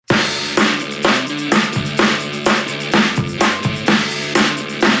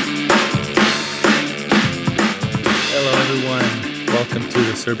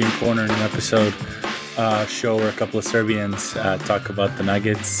Serbian Corner, an episode show where a couple of Serbians talk about the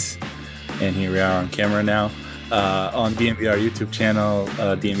Nuggets. And here we are on camera now on DNVR YouTube channel,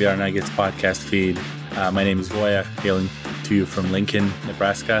 DNVR Nuggets podcast feed. My name is Voya, hailing to you from Lincoln,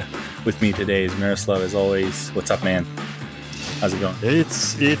 Nebraska. With me today is Miroslav, as always. What's up, man? How's it going?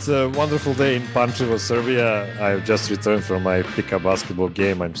 It's a wonderful day in Pančevo, Serbia. I've just returned from my pickup basketball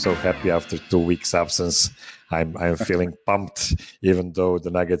game. I'm so happy after 2 weeks absence. I'm feeling pumped, even though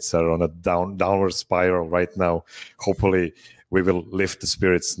the Nuggets are on a downward spiral right now. Hopefully, we will lift the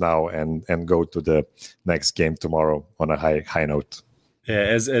spirits now and go to the next game tomorrow on a high note. Yeah,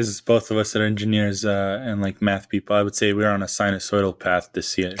 as both of us are engineers and like math people, I would say we're on a sinusoidal path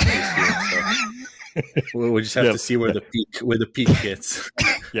this year. So we just have to see where the peak hits.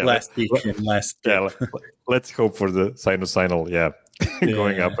 Last peak and last dip. Yeah, let's hope for the sinusoidal.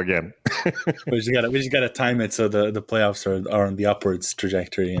 Going up again. we just gotta time it so the playoffs are on the upwards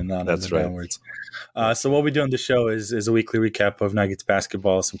trajectory and not on the downwards. So what we do on the show is a weekly recap of Nuggets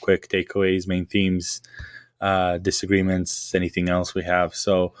basketball, some quick takeaways, main themes, disagreements, anything else we have.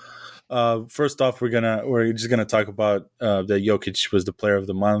 So first off, we're just gonna talk about that Jokic was the player of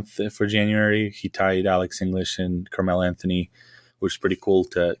the month for January. He tied Alex English and Carmelo Anthony, which is pretty cool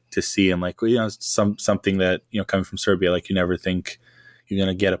to see. And something that, coming from Serbia, like you never think you're going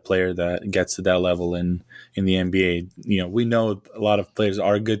to get a player that gets to that level in the NBA. We know a lot of players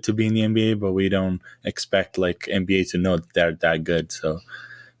are good to be in the NBA, but we don't expect like NBA to know that they're that good. So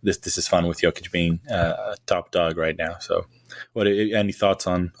this is fun with Jokic being a top dog right now. So any thoughts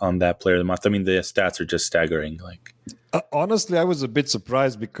on that player of the month? I mean, the stats are just staggering. Honestly, I was a bit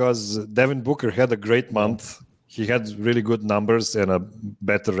surprised because Devin Booker had a great month. He had really good numbers and a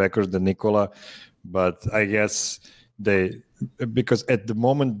better record than Nikola, but I guess because at the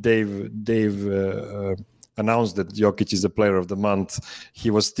moment they've announced that Jokic is the player of the month,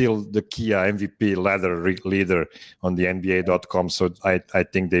 he was still the Kia MVP ladder leader on the NBA.com. So I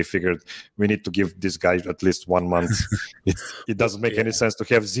think they figured we need to give this guy at least 1 month. It doesn't make any sense to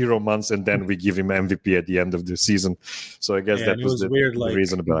have 0 months and then we give him MVP at the end of the season. So I guess that was the weird, the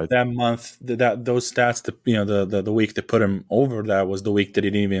reason about it. That month, those stats, the week that put him over that was the week that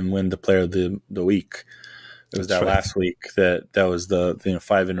he didn't even win the player of the week. It was last week that was the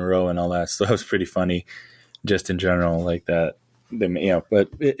 5 in a row and all that. So that was pretty funny. Just in general, like that, but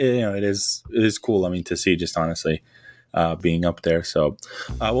it is cool. I mean, to see, just honestly, being up there. So,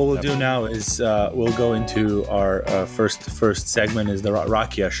 what we'll do now is we'll go into our first segment is the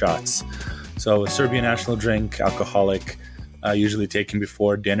rakia shots. So, a Serbian national drink, alcoholic, usually taken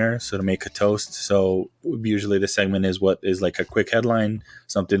before dinner, so to make a toast. So, usually the segment is what is like a quick headline,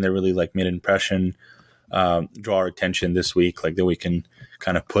 something that really like made an impression, draw our attention this week, like that we can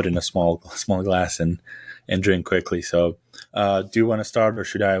kind of put in a small glass and drink quickly. So do you want to start or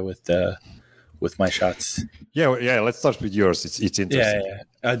should I with my shots? Yeah, let's start with yours. It's interesting.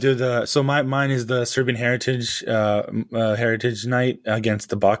 I do so mine is the Serbian Heritage Heritage night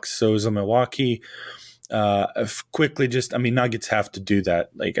against the Bucks. So it was in Milwaukee. Quickly, Nuggets have to do that.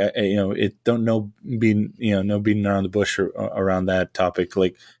 Like no beating around the bush around that topic.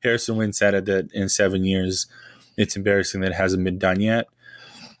 Like Harrison Wind said that in 7 years, it's embarrassing that it hasn't been done yet.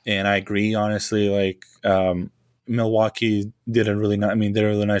 And I agree, honestly. Like Milwaukee did a really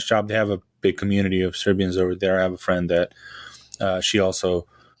nice job. They have a big community of Serbians over there. I have a friend that she also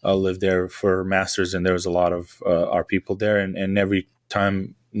lived there for her master's, and there was a lot of our people there. And every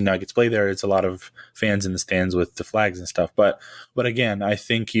time Nuggets play there, it's a lot of fans in the stands with the flags and stuff. But again, I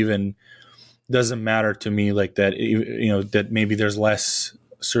think even doesn't matter to me like that. That maybe there's less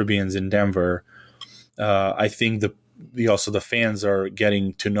Serbians in Denver. I think the fans are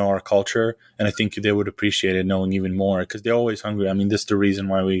getting to know our culture, and I think they would appreciate it knowing even more because they're always hungry. I mean, this is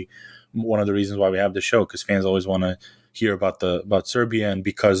one of the reasons why we have the show, because fans always want to hear about Serbia and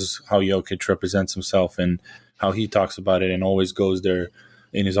because how Jokic represents himself and how he talks about it and always goes there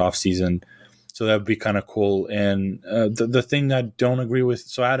in his off season. So that would be kind of cool. And the thing I don't agree with,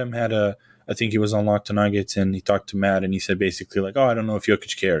 so Adam had I think he was on Locked to Nuggets and he talked to Matt and he said basically like, I don't know if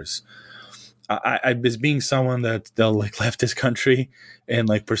Jokic cares. I was being someone that left his country in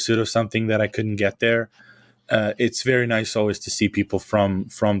like pursuit of something that I couldn't get there. It's very nice always to see people from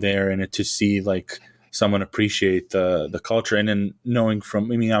there and to see like someone appreciate the culture. And then knowing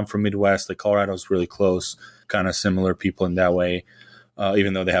I'm from Midwest, like Colorado's really close, kind of similar people in that way.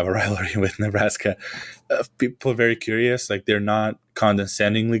 Even though they have a rivalry with Nebraska, people are very curious. Like they're not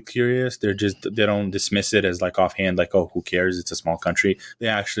condescendingly curious. They don't dismiss it as like offhand, like, oh, who cares? It's a small country. They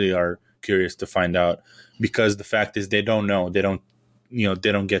actually are curious to find out because the fact is they don't know. They don't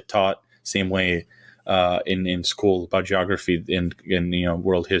get taught same way in school about geography and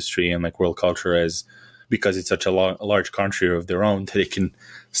world history and like world culture, as because it's such a large country of their own that they can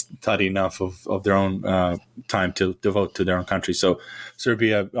study enough of their own time to devote to their own country. So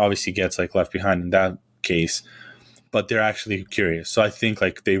Serbia obviously gets like left behind in that case, but they're actually curious. So I think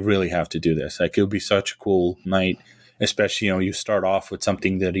like they really have to do this. Like it would be such a cool night, especially, you start off with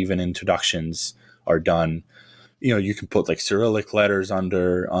something that even introductions are done. You can put like Cyrillic letters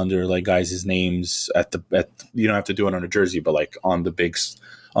under like guys' names you don't have to do it on a jersey, but like on the big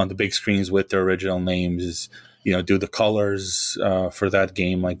screens with their original names. Do the colors for that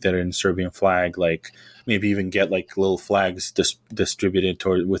game like they're in Serbian flag. Like maybe even get like little flags distributed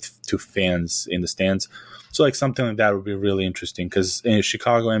to fans in the stands. So like something like that would be really interesting, because in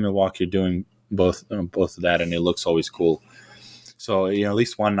Chicago and Milwaukee are doing both of that, and it looks always cool. So at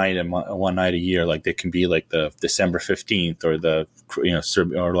least one night a year, like they can be like the December 15th or the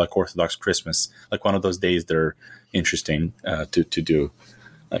or like Orthodox Christmas, like one of those days that are interesting to do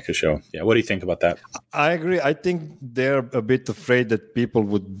like a show. Yeah, what do you think about that? I agree. I think they're a bit afraid that people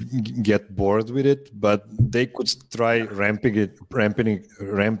would get bored with it, but they could try ramping it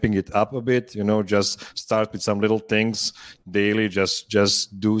up a bit. Just start with some little things daily.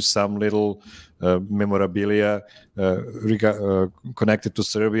 Just do some little memorabilia connected to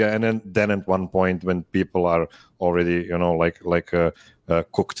Serbia, and then at one point when people are already like a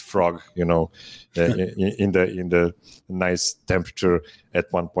cooked frog, in the nice temperature,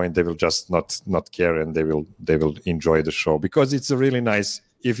 at one point they will just not care, and they will enjoy the show, because it's a really nice.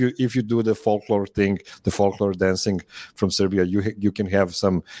 If you do the folklore thing, the folklore dancing from Serbia, you can have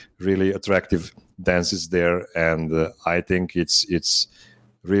some really attractive dances there, and I think it's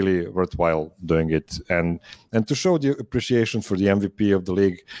really worthwhile doing it, and to show the appreciation for the MVP of the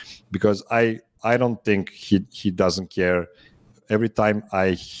league, because I don't think he doesn't care. Every time I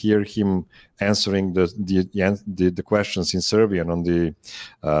hear him answering the questions in Serbian on the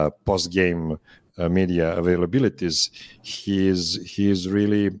post-game media availabilities, he is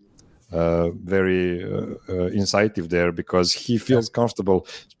really very insightful there, because he feels comfortable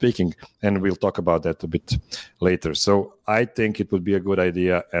speaking, and we'll talk about that a bit later. So I think it would be a good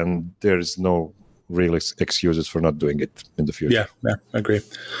idea, and there's no real excuses for not doing it in the future. Yeah, I agree.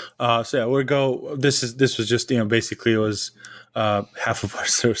 So yeah, we'll go. This was just basically it was half of our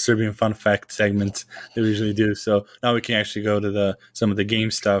Serbian fun fact segment that we usually do. So now we can actually go to some of the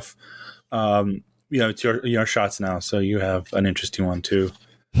game stuff. It's your shots now, so you have an interesting one too.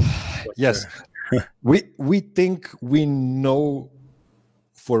 Yes, we think we know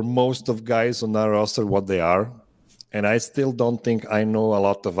for most of guys on our roster what they are, and I still don't think I know a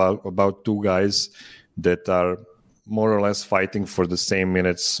lot about two guys that are more or less fighting for the same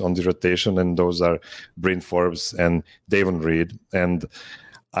minutes on the rotation, and those are Bryn Forbes and Davon Reed. And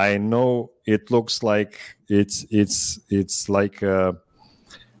I know it looks like it's like a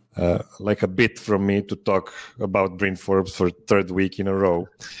bit from me to talk about Bryn Forbes for third week in a row,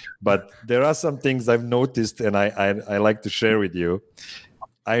 but there are some things I've noticed, and I like to share with you.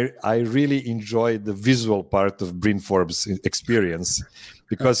 I really enjoy the visual part of Bryn Forbes' experience,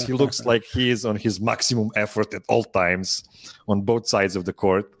 because he looks like he is on his maximum effort at all times on both sides of the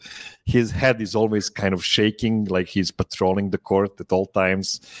court. His head is always kind of shaking, like he's patrolling the court at all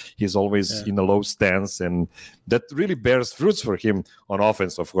times. He's always in a low stance, and that really bears fruits for him on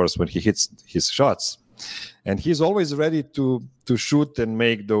offense, of course, when he hits his shots. And he's always ready to shoot and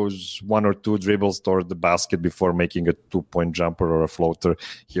make those one or two dribbles toward the basket before making a 2-point jumper or a floater.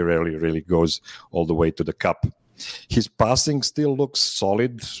 He rarely really goes all the way to the cup. His passing still looks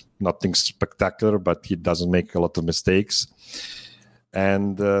solid, nothing spectacular, but he doesn't make a lot of mistakes.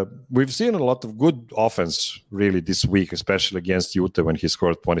 And we've seen a lot of good offense really this week, especially against Utah, when he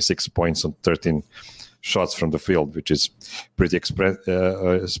scored 26 points on 13 shots from the field, which is pretty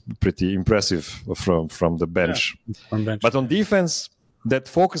impressive from the bench. Yeah, but on defense, that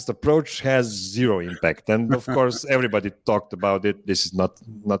focused approach has zero impact. And of course, everybody talked about it. This is not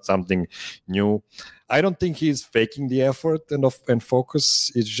something new. I don't think he's faking the effort and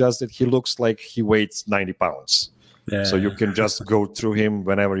focus. It's just that he looks like he weighs 90 pounds. Yeah. So you can just go through him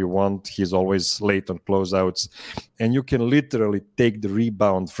whenever you want. He's always late on closeouts. And you can literally take the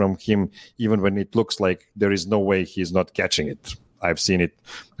rebound from him even when it looks like there is no way he's not catching it. I've seen it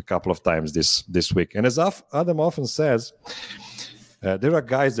a couple of times this week. And as Adam often says, there are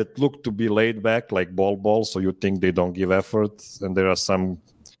guys that look to be laid back like ball, so you think they don't give effort. And there are some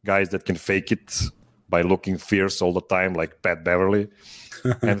guys that can fake it by looking fierce all the time, like Pat Beverly.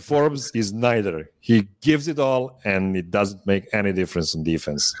 And Forbes is neither. He gives it all, and it doesn't make any difference on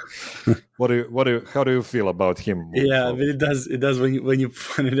defense. How do you feel about him? Yeah, I mean, it does. It does when you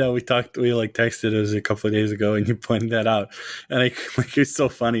pointed out. We texted us a couple of days ago, and you pointed that out, and it's so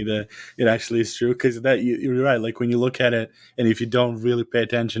funny that it actually is true because you're right. Like when you look at it, and if you don't really pay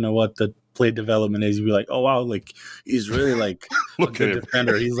attention to what the play development is, you'd be like, oh wow, like he's really like a good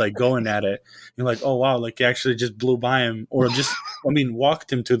defender. He's like going at it. You're like, oh wow, like he actually just blew by him, or just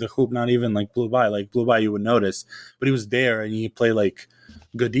walked him to the hoop. Not even like blew by. Like blew by, you would notice, but he was there, and he played like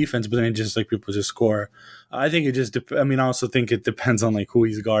good defense. But then it just like people just score. I think it just. I also think it depends on like who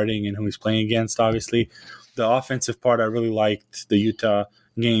he's guarding and who he's playing against. Obviously, the offensive part I really liked the Utah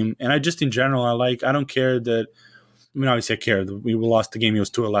game, and I just in general I don't care that. Obviously I care. We lost the game. He was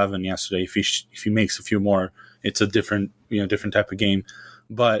 2-11 yesterday. If he makes a few more, it's a different type of game.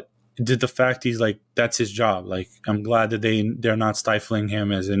 But the fact he's like that's his job. Like I'm glad that they're not stifling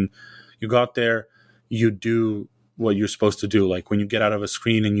him. As in, you go out there, you do what you're supposed to do. Like when you get out of a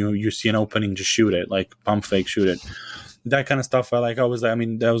screen and you see an opening, just shoot it. Like pump fake, shoot it. That kind of stuff I like. That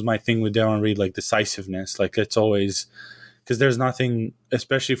was my thing with Davon Reed. Like decisiveness. Like it's always. Because there's nothing,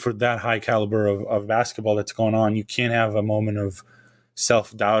 especially for that high caliber of basketball that's going on, you can't have a moment of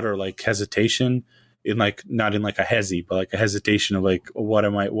self-doubt or like hesitation in like not in like a hezi, but like a hesitation of like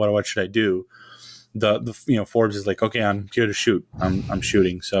what should I do? The Forbes is like, okay, I'm here to shoot. I'm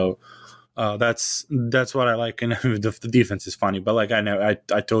shooting. So that's what I like. And the defense is funny, but like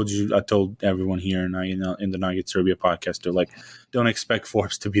I told everyone here and in the Nuggets Serbia podcast, they're like, don't expect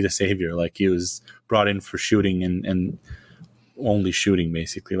Forbes to be the savior. Like he was brought in for shooting and only shooting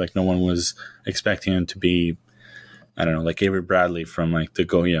basically. Like no one was expecting him to be, I don't know, like Avery Bradley from like the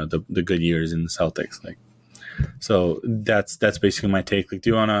good years in the Celtics. Like, so that's basically my take. Like, do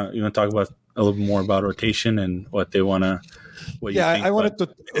you wanna talk about a little bit more about rotation and what they wanna? I wanted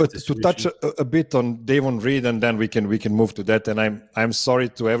to touch a bit on Davon Reed, and then we can move to that. And I'm sorry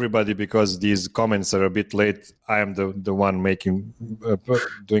to everybody because these comments are a bit late. I am the one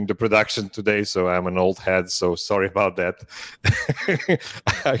doing the production today, so I'm an old head. So sorry about that.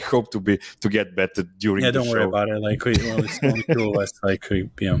 I hope to get better during the show. Yeah, don't worry about it. Like it's only two of us. Like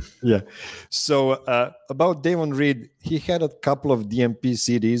yeah. So about Davon Reed, he had a couple of DNP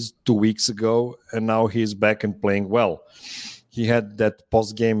CDs 2 weeks ago, and now he's back and playing well. He had that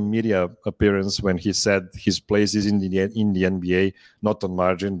post-game media appearance when he said his place is in the NBA, not on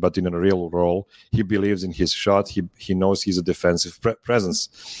margin, but in a real role. He believes in his shot. He knows he's a defensive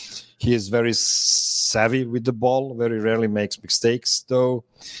presence. He is very savvy with the ball, very rarely makes mistakes, though.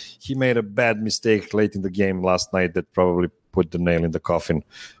 He made a bad mistake late in the game last night that probably put the nail in the coffin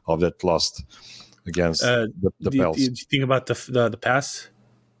of that loss against the Pels. Did you think about the pass?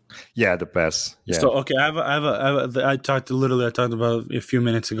 Yeah, the pass. Yeah. So okay, I talked about a few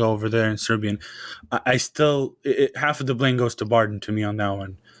minutes ago over there in Serbian. I still half of the blame goes to Barden to me on that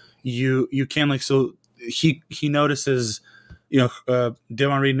one. You can't like so he notices,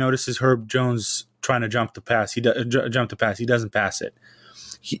 Davon Reed notices Herb Jones trying to jump the pass. He doesn't pass it.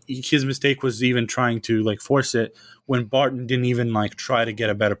 His mistake was even trying to like force it when Barton didn't even like try to get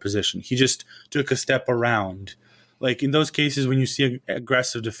a better position. He just took a step around. Like in those cases, when you see an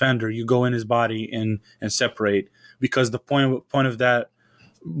aggressive defender, you go in his body and separate, because the point of that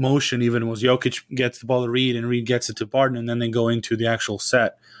motion even was Jokic gets the ball to Reed and Reed gets it to Barton, and then they go into the actual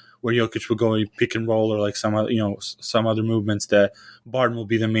set where Jokic will go pick and roll or like some other movements that Barton will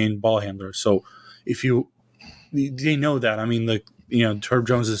be the main ball handler. So they know that. I mean, like Herb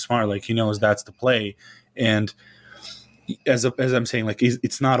Jones is smart. Like he knows that's the play, and as I'm saying, like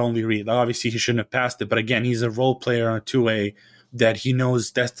it's not only Reed. Obviously, he shouldn't have passed it, but again, he's a role player on a two-way that he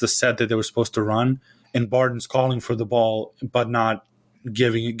knows that's the set that they were supposed to run, and Barton's calling for the ball, but not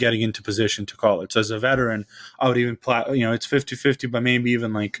getting into position to call it. So as a veteran, I would even it's 50-50, but maybe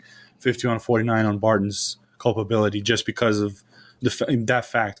even like 51-49 on Barton's culpability, just because of that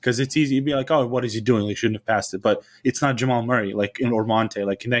fact. Because it's easy to be like, oh, what is he doing? Like, shouldn't have passed it. But it's not Jamal Murray, or Monte.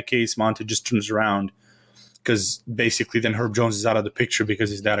 Like in that case, Monte just turns around, because basically then Herb Jones is out of the picture because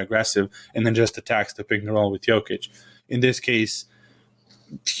he's that aggressive, and then just attacks the pick and roll with Jokic. In this case,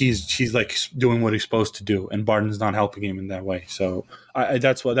 he's like doing what he's supposed to do, and Barton's not helping him in that way. So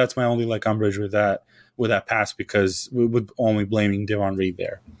that's my only like umbrage with that pass, because we would only blaming Davon Reed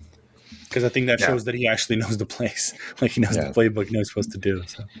there, because I think that shows that he actually knows the plays, like he knows the playbook, he knows what he's supposed to do.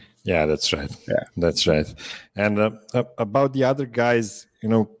 So. Yeah, that's right. Yeah, that's right. And about the other guys,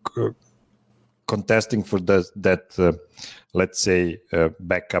 contesting for that let's say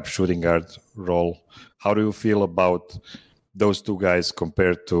backup shooting guard role, how do you feel about those two guys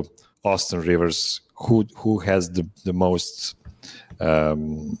compared to Austin Rivers, who has the most how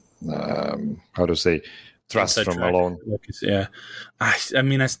to say, trust from Malone. Yeah, I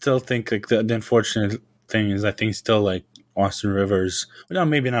mean, I still think like the unfortunate thing is I think still like Austin Rivers. No,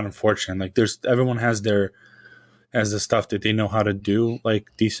 maybe not unfortunate. Like everyone has the stuff that they know how to do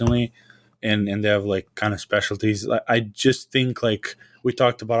like decently, and they have like kind of specialties. I just think like we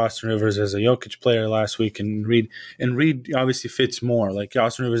talked about Austin Rivers as a Jokic player last week, and Reed obviously fits more. Like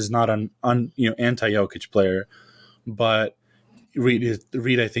Austin Rivers is not an anti-Jokic player, but Reed,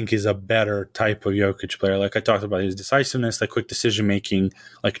 I think, is a better type of Jokic player. Like I talked about his decisiveness, like quick decision making,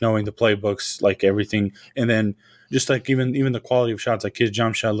 like knowing the playbooks, like everything, and then just like even the quality of shots, like his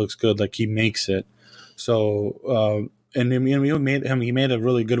jump shot looks good, like he makes it. So and I mean, he made a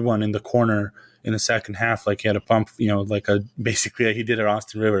really good one in the corner in the second half. Like he had a pump, like basically he did it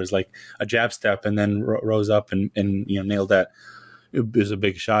Austin Rivers, like a jab step, and then rose up and nailed that. It was a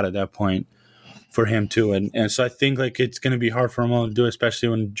big shot at that point for him too, and so I think like it's going to be hard for him to do, especially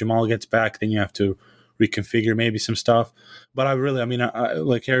when Jamal gets back. Then you have to reconfigure maybe some stuff. But I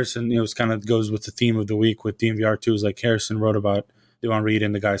like Harrison. It kind of goes with the theme of the week with DNVR too. Is like Harrison wrote about Davon Reed,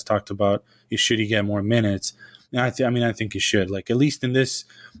 and the guys talked about should he get more minutes. And I think he should. Like at least in this,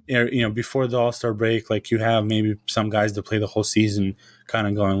 before the All-Star break, like you have maybe some guys that play the whole season, kind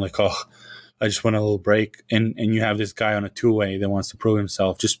of going like, oh, I just want a little break, and you have this guy on a two-way that wants to prove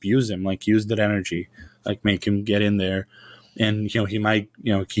himself. Just use him, like use that energy, like make him get in there, and he might,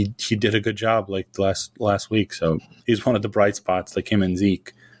 he did a good job like the last week, so he's one of the bright spots, like him and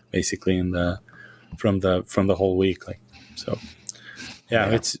Zeke, basically from the whole week, like so. Yeah,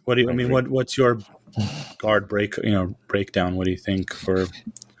 it's what's your guard breakdown? What do you think for?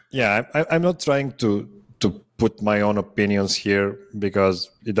 Yeah, I'm not trying to put my own opinions here because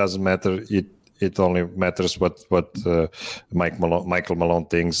it doesn't matter. It only matters what Michael Malone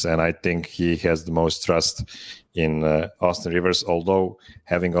thinks, and I think he has the most trust in Austin Rivers. Although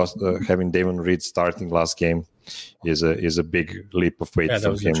having Davon Reed starting last game is a big leap of faith. Yeah,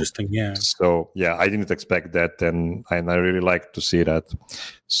 that was interesting. Yeah. So yeah, I didn't expect that, and I really like to see that.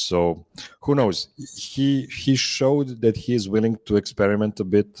 So who knows? He showed that he is willing to experiment a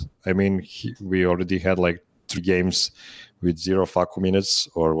bit. I mean, we already had like 3 games with 0 Facu minutes,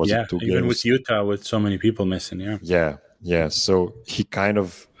 or was it 2 games? Even with Utah, with so many people missing. Yeah. So he kind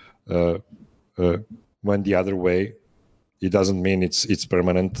of went the other way. It doesn't mean it's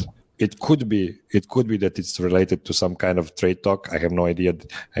permanent. It could be that it's related to some kind of trade talk. I have no idea.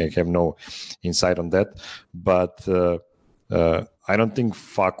 I have no insight on that. But I don't think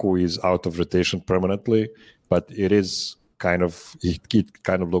Facu is out of rotation permanently. But it is kind of it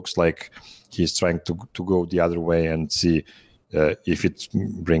kind of looks like he's trying to go the other way and see if it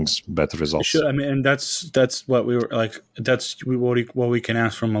brings better results. Sure, I mean, and that's what we were like. That's what we can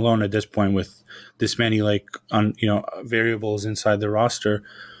ask from Malone at this point with this many variables inside the roster.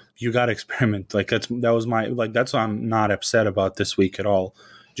 You got to experiment. Like that's why I'm not upset about this week at all.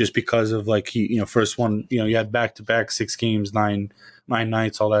 Just because of like first one, you had back-to-back 6 games, 9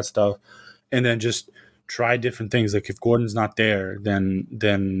 nights, all that stuff, and then just try different things. Like if Gordon's not there,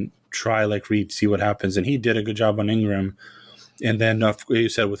 then try like Reed, see what happens. And he did a good job on Ingram. And then you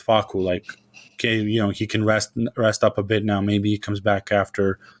said with Facu, like, okay, he can rest up a bit now. Maybe he comes back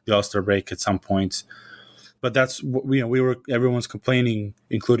after the All-Star break at some points. But that's everyone's complaining,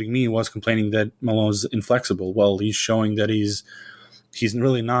 including me, was complaining that Malone's inflexible. Well, he's showing that he's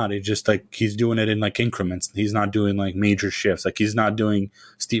really not. It's just like he's doing it in like increments. He's not doing like major shifts. Like he's not doing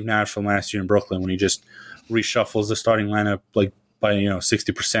Steve Nash from last year in Brooklyn when he just reshuffles the starting lineup like by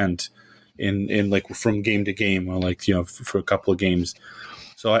 60% in like from game to game, or like for a couple of games.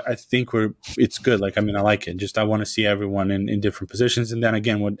 So I think it's good. Like, I mean, I like it. Just I want to see everyone in different positions. And then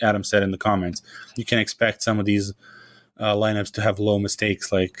again, what Adam said in the comments, you can expect some of these lineups to have low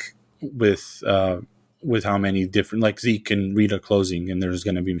mistakes, like with how many different, like Zeke and Reed are closing, and there's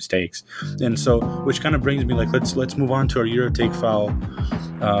going to be mistakes. And so, which kind of brings me like let's move on to our Euro take foul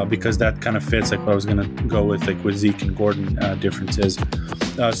because that kind of fits like what I was going to go with, like with Zeke and Gordon differences.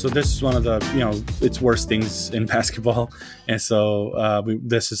 So this is one of the it's worst things in basketball, and so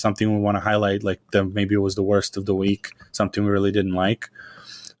this is something we want to highlight. Like maybe it was the worst of the week, something we really didn't like.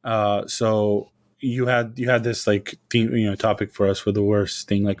 So you had this like theme, topic for us for the worst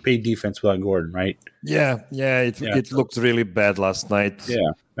thing, like paid defense without Gordon, right? It looked really bad last night.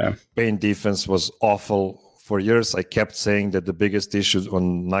 Paid defense was awful. For years, I kept saying that the biggest issue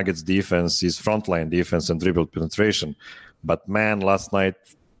on Nuggets defense is frontline defense and dribble penetration. But man, last night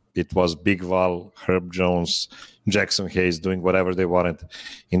it was Big Val, Herb Jones, Jackson Hayes doing whatever they wanted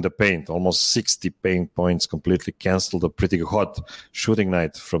in the paint. Almost 60 paint points, completely canceled a pretty hot shooting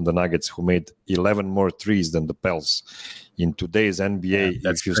night from the Nuggets, who made 11 more threes than the Pels. In today's NBA,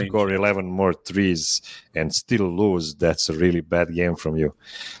 if you score 11 more threes and still lose, that's a really bad game from you.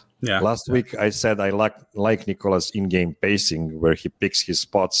 Last week, I said I like Nikola's in-game pacing, where he picks his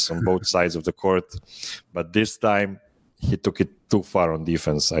spots on both sides of the court. But this time, he took it too far on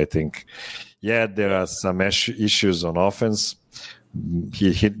defense, I think. Yeah, there are some issues on offense.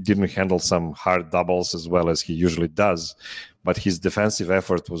 He didn't handle some hard doubles as well as he usually does. But his defensive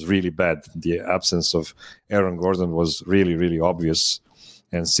effort was really bad. The absence of Aaron Gordon was really, really obvious.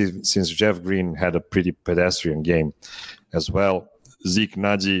 And since Jeff Green had a pretty pedestrian game as well, Zeke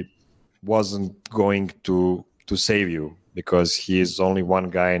Nagy wasn't going to save you, because he is only one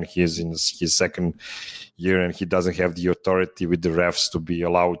guy and he is in his second year and he doesn't have the authority with the refs to be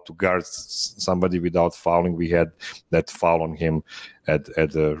allowed to guard somebody without fouling. We had that foul on him at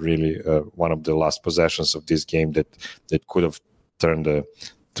really one of the last possessions of this game that could have turned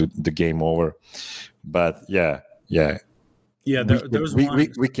the game over. But yeah.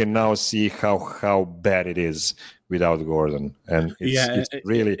 We can now see how bad it is without Gordon, and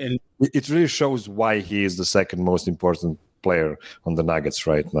it really shows why he is the second most important player on the Nuggets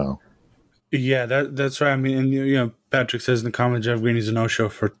right now. Yeah, that's right. I mean, and Patrick says in the comment, Jeff Green is a no-show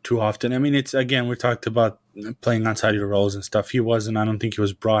for too often. I mean, it's, again, we talked about playing outside your roles and stuff. He wasn't. I don't think he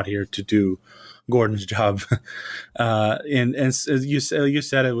was brought here to do Gordon's job. And you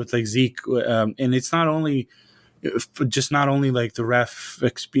said it with like Zeke, and it's not only like the ref,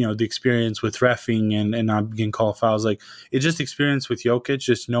 the experience with reffing and not getting called fouls. Like, it's just experience with Jokic,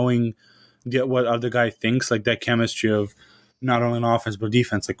 just knowing what other guy thinks, like that chemistry of not only on offense but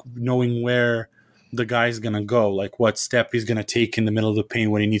defense, like knowing where the guy's gonna go, like what step he's gonna take in the middle of the paint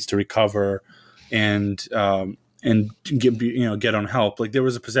when he needs to recover, and get on help. Like, there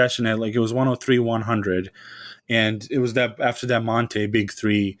was a possession at, like, it was 103-100, and it was that after that Monte big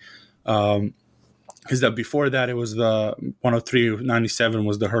three. Is that before that it was the 103-97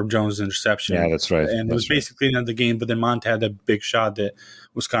 was the Herb Jones interception. Yeah, that's right. And it was basically the end of the game, but then Monte had that big shot that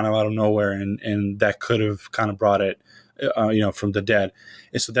was kind of out of nowhere, and that could have kind of brought it, from the dead.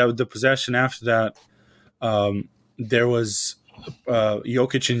 And so that was the possession after that. There was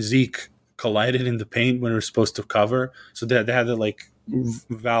Jokic and Zeke collided in the paint when we were supposed to cover. So they had that, like,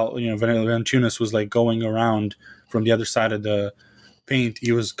 Valanciunas was like going around from the other side of the paint.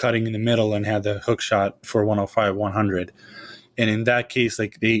 He was cutting in the middle and had the hook shot for 105-100. And in that case,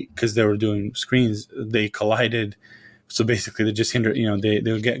 like, because they were doing screens, they collided. So basically they just hindered, they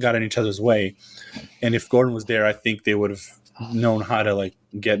got in each other's way. And if Gordon was there, I think they would have known how to, like,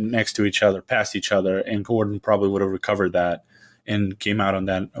 get next to each other, past each other, and Gordon probably would have recovered that and came out on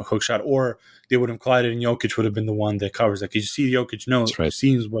that hook shot, or they would have collided and Jokic would have been the one that covers. Like, you see Jokic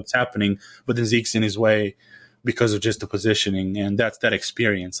sees what's happening, but then Zeke's in his way because of just the positioning, and that's that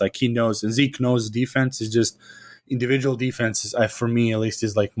experience. Like, he knows, and Zeke knows defense is just individual defense. For me at least,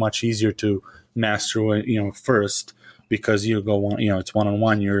 is like much easier to master, first, because you go one, it's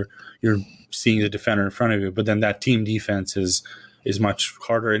one-on-one. You're seeing the defender in front of you, but then that team defense is much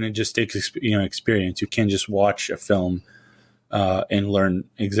harder, and it just takes experience. You can't just watch a film and learn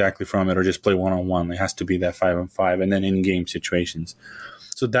exactly from it, or just play one-on-one. It has to be that 5-on-5, and then in-game situations.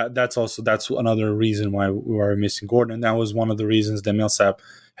 So that's another reason why we were missing Gordon. And that was one of the reasons that Millsap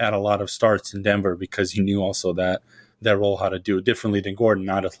had a lot of starts in Denver, because he knew also that role, how to do it differently than Gordon,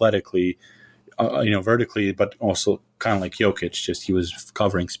 not athletically, vertically, but also kind of like Jokic, just he was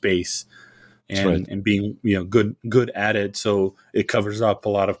covering space and being good at it. So it covers up a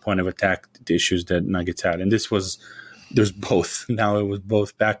lot of point of attack issues that Nuggets had. And there's both. Now it was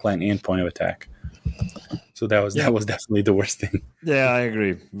both backline and point of attack. So that was definitely the worst thing. Yeah, I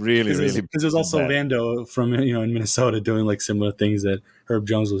agree. Really. Because there's also bad. Vando from in Minnesota doing like similar things that Herb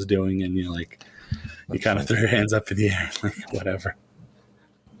Jones was doing, and you kind of throw your hands up in the air, like whatever.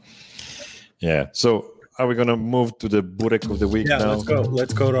 Yeah. So are we gonna move to the Burek of the week now? Yeah,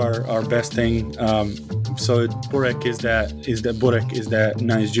 let's go to our best thing. So Burek is that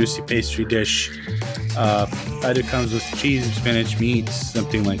nice juicy pastry dish. Either comes with cheese, spinach, meat,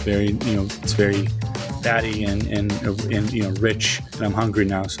 something like very it's very fatty and rich. And I'm hungry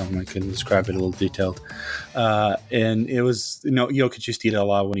now, so I can describe it a little detailed. And it was Jokic used to eat it a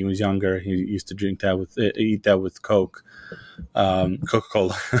lot when he was younger. He used to eat that with Coke.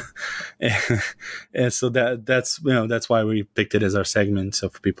 Coca-Cola. And so that's why we picked it as our segment. So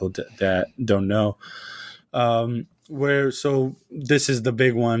for people that don't know, so this is the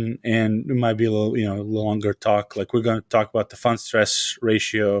big one, and it might be a little longer talk. Like, we're going to talk about the fun stress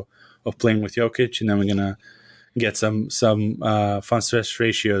ratio of playing with Jokic, and then we're gonna get some fun stress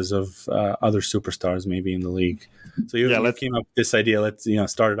ratios of other superstars maybe in the league. So you came up with this idea. Let's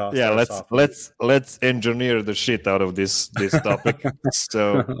start it off. Yeah, let's engineer the shit out of this topic.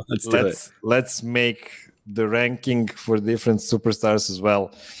 So let's make the ranking for different superstars as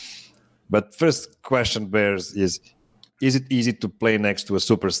well. But first question, Bears, is it easy to play next to a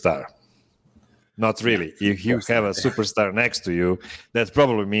superstar? Not really. If you have a superstar next to you, that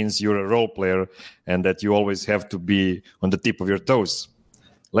probably means you're a role player and that you always have to be on the tip of your toes.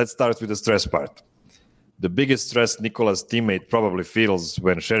 Let's start with the stress part. The biggest stress Nikola's teammate probably feels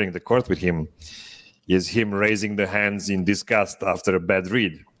when sharing the court with him is him raising the hands in disgust after a bad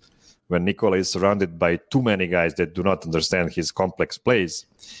read. When Nikola is surrounded by too many guys that do not understand his complex plays,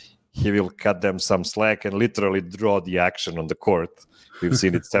 he will cut them some slack and literally draw the action on the court. We've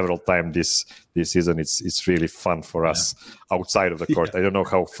seen it several times this season. It's really fun for us outside of the court. I don't know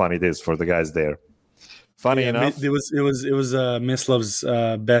how fun it is for the guys there. Funny enough, it was Mislov's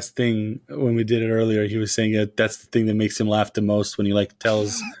best thing when we did it earlier. He was saying that that's the thing that makes him laugh the most, when he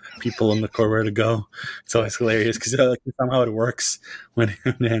tells people in the court where to go. It's always hilarious because somehow it works when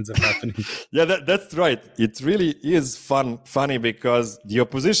it ends up happening. Yeah, that's right. It really is funny because the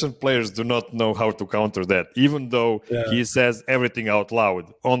opposition players do not know how to counter that, even though he says everything out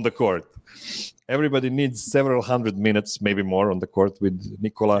loud on the court. Everybody needs several hundred minutes, maybe more, on the court with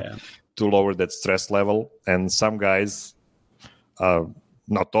Nikola to lower that stress level. And some guys,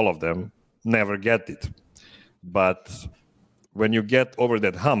 not all of them, never get it. But when you get over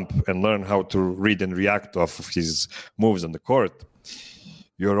that hump and learn how to read and react off of his moves on the court,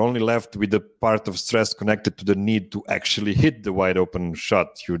 you're only left with the part of stress connected to the need to actually hit the wide open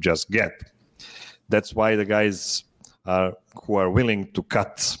shot you just get. That's why the guys who are willing to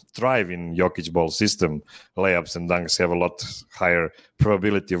thrive in Jokic ball system, layups and dunks have a lot higher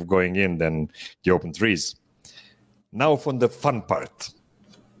probability of going in than the open threes. Now from the fun part.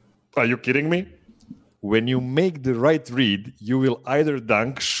 Are you kidding me? When you make the right read, you will either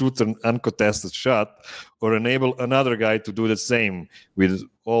dunk, shoot an uncontested shot, or enable another guy to do the same, with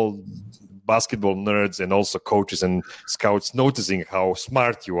all basketball nerds and also coaches and scouts noticing how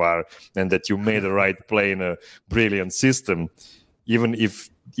smart you are and that you made the right play in a brilliant system, even if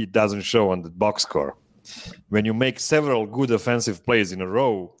it doesn't show on the box score. When you make several good offensive plays in a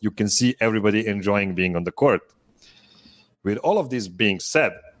row, you can see everybody enjoying being on the court. With all of this being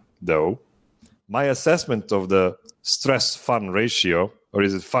said, though, my assessment of the stress-fun ratio, or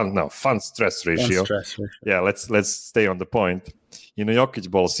is it fun? No, fun-stress ratio. Yeah, let's stay on the point. In a Jokic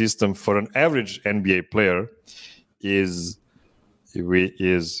ball system, for an average NBA player, is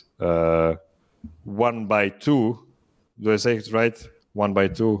 1/2. Do I say it right?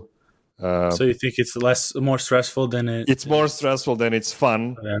 1/2. So you think it's more stressful than it? It's more stressful than it's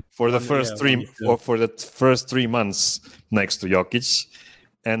fun for the first first 3 months next to Jokic,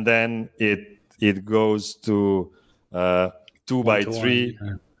 and then it goes to 2/3,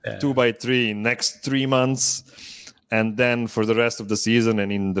 2/3 in next 3 months. And then for the rest of the season and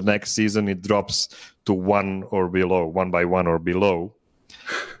in the next season, it drops to 1 or below, 1/1 or below.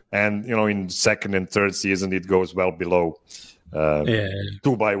 And, in second and third season, it goes well below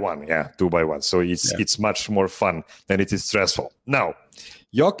 2/1. Yeah, 2/1. So it's much more fun than it is stressful. Now,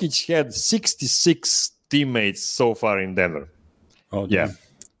 Jokic had 66 teammates so far in Denver. Oh, yeah.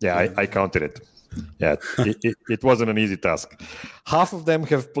 I counted it. Yeah, it wasn't an easy task. Half of them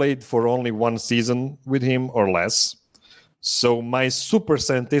have played for only 1 season with him or less. So my super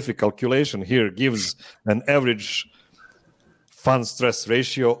scientific calculation here gives an average fun stress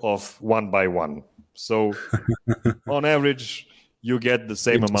ratio of 1/1. So on average, you get the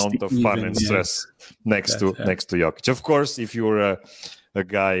same amount of fun and stress next to Jokic. Of course, if you're a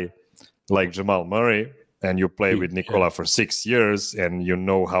guy like Jamal Murray and you play with Nikola for 6 years and you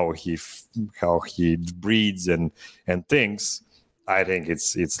know how he breathes and thinks, I think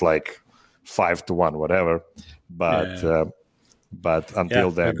it's like 5-1, whatever. But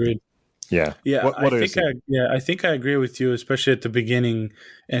until then, agreed. Yeah. I think I agree with you, especially at the beginning,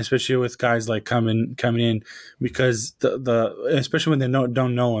 and especially with guys like coming in, because the especially when they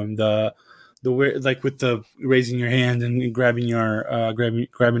don't know him, the way, like with the raising your hand and grabbing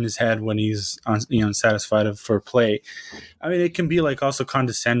grabbing his head when he's unsatisfied for play. I mean, it can be like also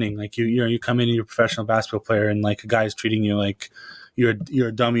condescending. Like you come in and you're a professional basketball player, and like a guy's treating you like you're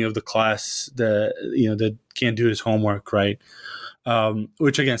a dummy of the class that can't do his homework, right?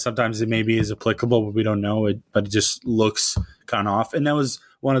 Which again, sometimes it maybe is applicable, but we don't know it. But it just looks kind of off. And that was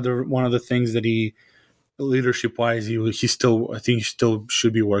one of the things that he leadership wise, he still, I think he still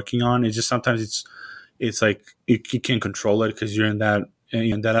should be working on. It's just sometimes it's like you can't control it because you're in that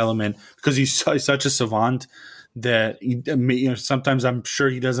element, because he's such a savant that sometimes I'm sure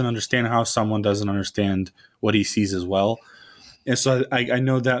he doesn't understand how someone doesn't understand what he sees as well. And so I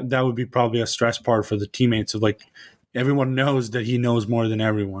know that would be probably a stress part for the teammates of like, everyone knows that he knows more than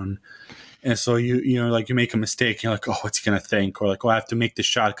everyone. And so you make a mistake, and you're like, oh, what's he gonna think? Or like, oh, I have to make the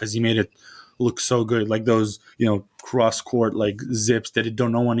shot because he made it look so good. Like those, cross court like zips that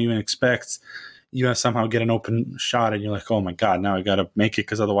no one even expects. You somehow get an open shot, and you're like, oh my god, now I gotta make it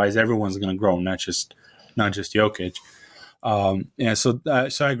because otherwise everyone's gonna grow, not just Jokic. So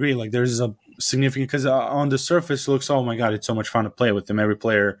I agree. Like there's a significant, because on the surface it looks, oh my god, it's so much fun to play with him. Every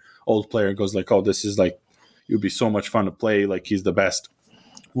old player goes like, oh, this is like, it would be so much fun to play. Like he's the best,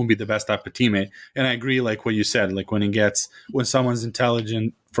 will be the best type of teammate. And I agree, like what you said, like when someone's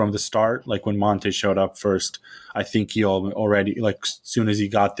intelligent from the start, like when Monte showed up first, I think he already, like as soon as he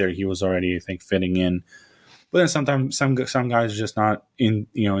got there, he was already, I think, fitting in. But then sometimes some guys are just not on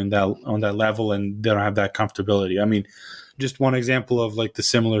that level, and they don't have that comfortability. I mean, just one example of like the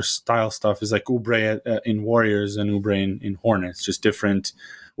similar style stuff is like Oubre in Warriors and Oubre in Hornets. Just different,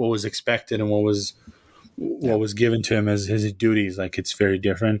 what was expected and what was given to him as his duties. Like it's very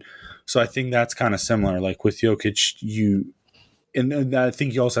different. So I think that's kind of similar. Like with Jokic, and I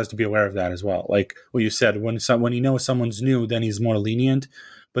think he also has to be aware of that as well. Like what you said, when he knows someone's new, then he's more lenient.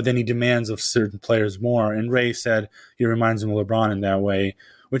 But then he demands of certain players more. And Ray said he reminds him of LeBron in that way,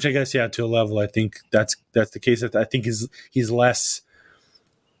 which I guess, to a level, I think that's the case. I think he's less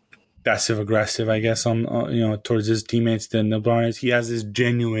passive aggressive, I guess, on towards his teammates than LeBron is. He has this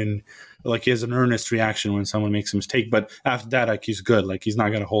genuine, like he has an earnest reaction when someone makes a mistake. But after that, like he's good. Like he's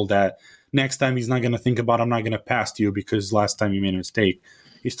not going to hold that. Next time, he's not going to think about, I'm not going to pass to you because last time you made a mistake.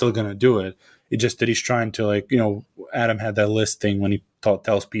 He's still going to do it. It's just that he's trying to, Adam had that list thing when he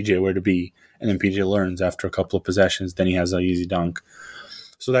tells PJ where to be, and then PJ learns after a couple of possessions, then he has an easy dunk.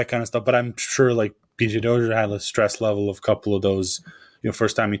 So that kind of stuff. But I'm sure like PJ Dozier had a stress level of a couple of those,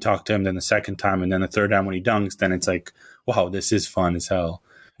 first time he talked to him, then the second time, and then the third time when he dunks, then it's like, wow, this is fun as hell.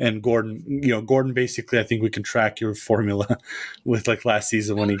 And Gordon basically, I think we can track your formula with like last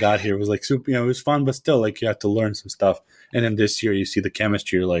season when he got here. It was like super, it was fun, but still like you have to learn some stuff. And then this year you see the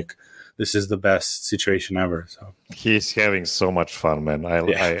chemistry, you're like, this is the best situation ever. So he's having so much fun, man.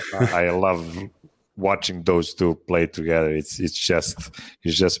 I love watching those two play together. It's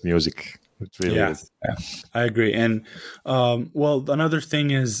just music. It really is. Yeah, I agree. And another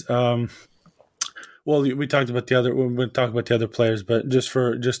thing is, we talked about the other. We'll talk about the other players, but just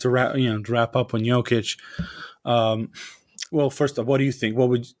to wrap up on Jokic. First off, what do you think?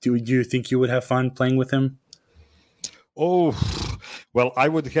 Do you think you would have fun playing with him? Oh, well, I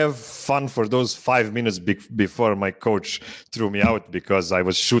would have fun for those 5 minutes before my coach threw me out because I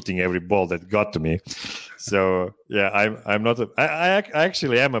was shooting every ball that got to me. So yeah, I'm not. I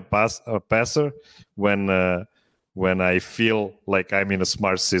actually am a passer when I feel like I'm in a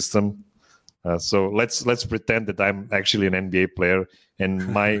smart system. So let's pretend that I'm actually an NBA player, and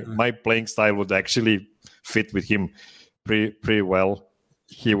my playing style would actually fit with him pretty well.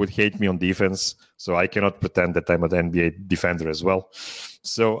 He would hate me on defense, so I cannot pretend that I'm an NBA defender as well.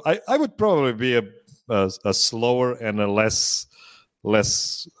 So I would probably be a slower and a less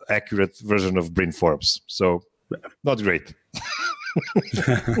accurate version of Bryn Forbes. So not great.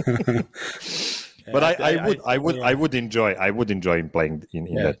 But I would enjoy him playing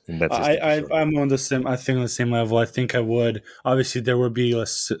in that system. I'm on the same. I think on the same level. I think I would. Obviously, there would be a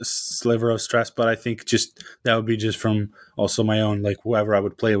sliver of stress, but I think that would be just from also my own. Like whoever I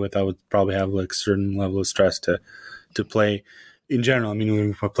would play with, I would probably have like a certain level of stress to play. In general, I mean,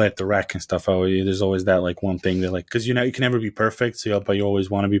 when we play at the rec and stuff, there's always that like one thing that like because you can never be perfect, but you always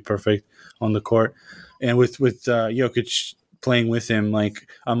want to be perfect on the court. And with Jokic playing with him, like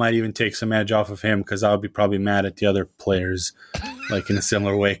I might even take some edge off of him because I would be probably mad at the other players, like in a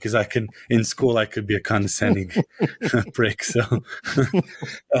similar way. Because in school I could be a condescending prick. So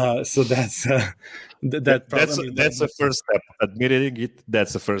that's that's the first step. Admitting it,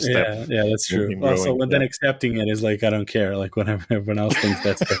 that's the first step. Yeah, that's true. Also, then accepting it is like I don't care. Like whatever everyone else thinks,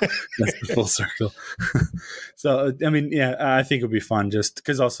 that's the full circle. So I mean, yeah, I think it would be fun just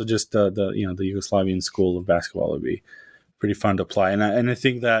because also just the Yugoslavian school of basketball would be pretty fun to apply, and I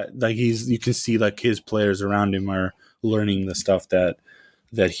think that like you can see like his players around him are learning the stuff that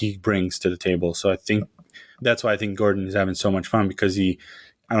he brings to the table. So I think that's why I think Gordon is having so much fun because I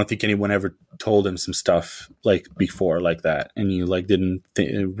don't think anyone ever told him some stuff like before like that, and he like didn't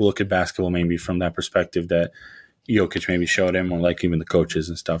look at basketball maybe from that perspective that Jokic maybe showed him, or like even the coaches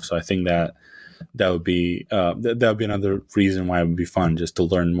and stuff. So I think that would be that would be another reason why it would be fun, just to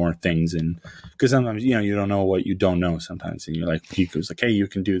learn more things. And because sometimes you don't know what you don't know sometimes, and you're like, he goes like, hey, you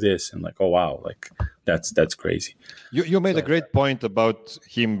can do this, and like, oh wow, like that's crazy. You made a great point about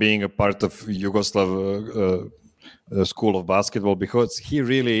him being a part of Yugoslav school of basketball, because he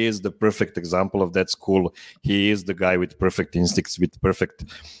really is the perfect example of that school. He is the guy with perfect instincts, with perfect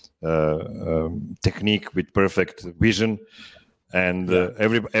technique, with perfect vision, and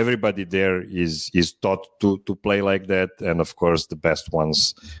everybody there is taught to play like that. And of course, the best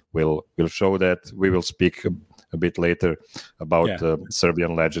ones will show that. We will speak a bit later about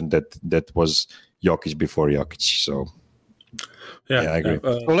Serbian legend that was Jokic before Jokic. So I agree.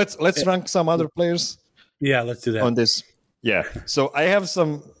 So let's rank some other players. Yeah, let's do that on this. Yeah, so I have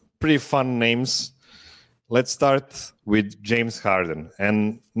some pretty fun names. Let's start with James Harden,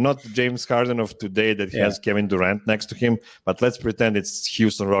 and not James Harden of today that has Kevin Durant next to him, but let's pretend it's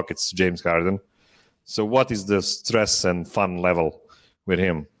Houston Rockets James Harden. So what is the stress and fun level with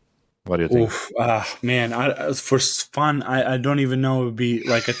him? What do you think? Man, for fun, I don't even know. It would be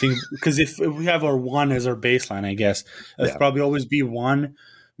like, I think, because if we have our one as our baseline, I guess it's probably always be one,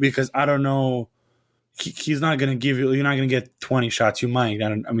 because I don't know. He's not going to give you. You're not going to get 20 shots. You might.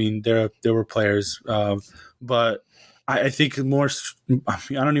 I mean, there were players, but I think more. I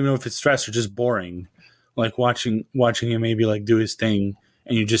don't even know if it's stress or just boring, like watching him maybe like do his thing,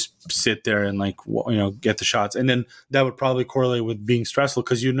 and you just sit there and like get the shots, and then that would probably correlate with being stressful,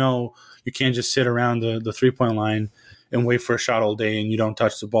 because you can't just sit around the 3-point line and wait for a shot all day, and you don't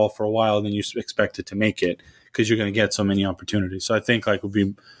touch the ball for a while, and then you expect it to make it, because you're going to get so many opportunities. So I think like would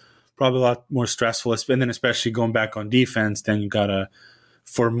be probably a lot more stressful, and then especially going back on defense, then you gotta,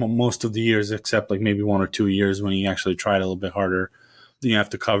 for most of the years except like maybe 1 or 2 years when he actually tried a little bit harder, then you have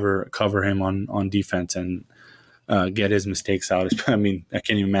to cover him on defense and get his mistakes out. I mean, I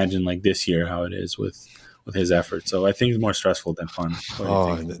can't even imagine like this year how it is with his effort. So I think it's more stressful than fun.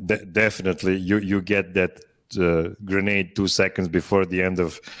 Definitely. You get that grenade 2 seconds before the end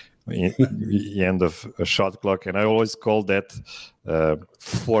of a shot clock, and I always call that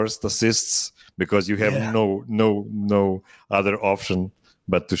forced assists, because you have no other option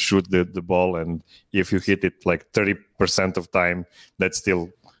but to shoot the ball, and if you hit it like 30% of time, that still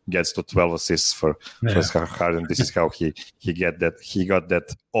gets to 12 assists for Harden. This is how he got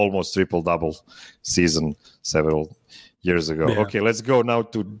that almost triple-double season several years ago. Okay, let's go now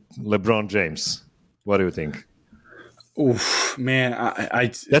to LeBron James. What do you think? Oof, man,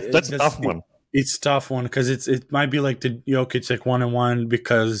 that's a tough one. It's a tough one, because it might be like the Jokic like 1-1,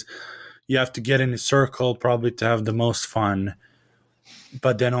 because you have to get in a circle probably to have the most fun,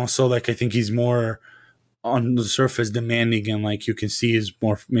 but then also like I think he's more on the surface demanding, and like you can see his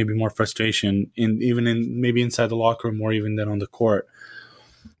maybe more frustration even maybe inside the locker room more even than on the court.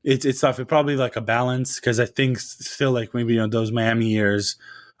 It's tough. It's probably like a balance, because I think still like maybe those Miami years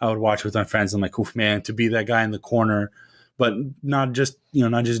I would watch with my friends. I'm like, oof, man, to be that guy in the corner, but not just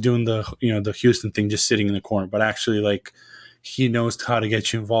doing the the Houston thing, just sitting in the corner, but actually like he knows how to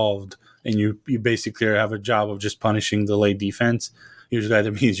get you involved, and you basically have a job of just punishing the late defense. Usually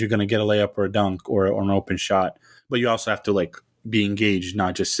either means you're going to get a layup or a dunk or an open shot, but you also have to like be engaged,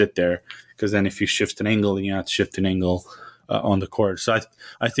 not just sit there, because then if you shift an angle, then you have to shift an angle on the court. So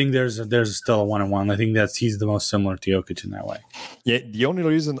I think there's still a 1-1. I think he's the most similar to Jokic in that way. Yeah, the only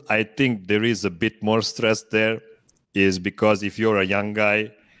reason I think there is a bit more stress there is because if you're a young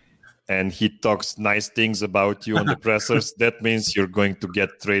guy and he talks nice things about you on the pressers, that means you're going to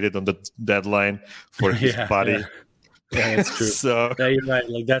get traded on the deadline for his body. Yeah, that's true. So you're right.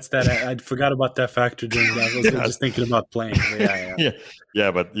 Like that's that. I forgot about that factor during that. I was just thinking about playing.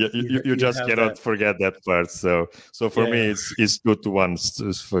 But you just cannot forget that part. So for me, it's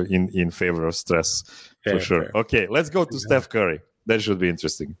 2-1 in favor of stress for sure. Fair. Okay, let's go to Steph Curry. That should be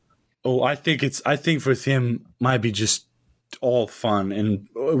interesting. Oh, I think for him might be just all fun, and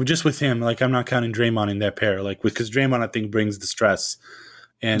just with him, like I'm not counting Draymond in that pair, like because Draymond I think brings the stress,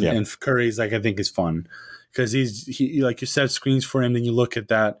 and Curry's like I think is fun. Because he like you said, screens for him. Then you look at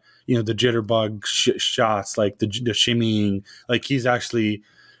that, the jitterbug shots, like the shimmying. Like he's actually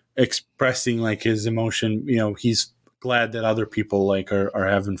expressing like his emotion. He's glad that other people like are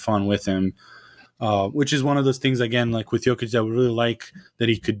having fun with him, which is one of those things again, like with Jokic, that I would really like that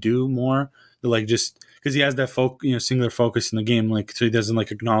he could do more. Like just because he has that singular focus in the game, like so he doesn't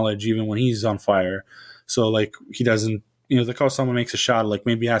like acknowledge even when he's on fire. So like he doesn't. Like how someone makes a shot, like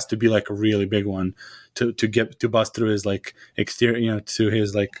maybe it has to be like a really big one to bust through his like exterior, to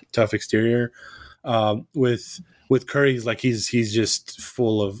his like tough exterior. With Curry's like he's just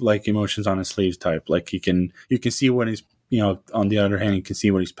full of like emotions on his sleeves type. Like you can see when he's on the other hand, you can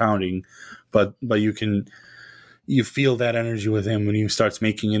see what he's pounding, but you feel that energy with him when he starts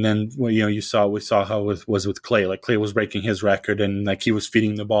making. And then we saw how it was with Clay. Like Clay was breaking his record, and like he was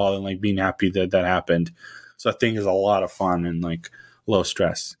feeding the ball and like being happy that happened. So I think it's a lot of fun and like low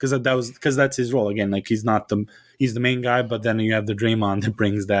stress because that's his role. Again, like he's the main guy, but then you have the Draymond that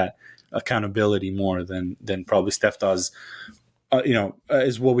brings that accountability more than probably Steph does.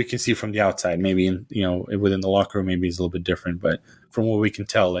 Is what we can see from the outside. Maybe within the locker room, maybe it's a little bit different, but from what we can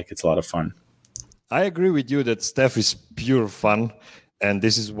tell, like it's a lot of fun. I agree with you that Steph is pure fun, and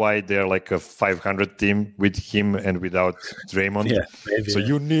this is why they're like a 500 team with him and without Draymond. Yeah, maybe, so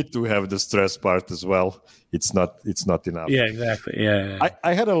you need to have the stress part as well. It's not enough. Yeah, exactly. Yeah.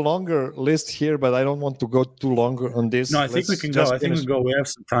 I had a longer list here, but I don't want to go too long on this. No, I think we can go. I think we can go. We have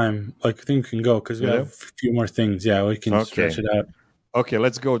some time. Like I think we can go because we have a few more things. Yeah, we can stretch it out. Okay,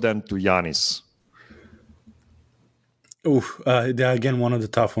 let's go then to Giannis. Again, one of the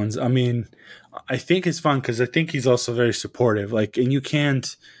tough ones. I mean, I think it's fun because I think he's also very supportive. Like, and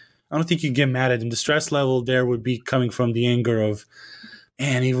I don't think you get mad at him. The stress level there would be coming from the anger of,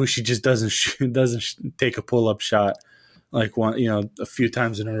 man, he wish he just doesn't take a pull up shot like a few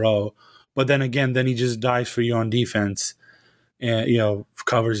times in a row. But then again, he just dives for you on defense, and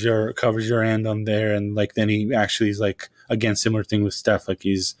covers your end on there, and like then he actually is like again similar thing with Steph. Like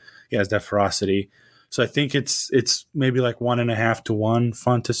he has that ferocity. So I think it's maybe like 1.5 to 1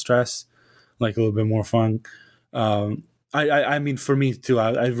 fun to stress, like a little bit more fun. I mean, for me too,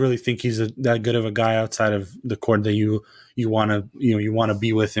 I really think he's that good of a guy outside of the court that you want to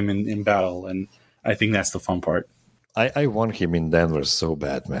be with him in battle, and I think that's the fun part. I want him in Denver so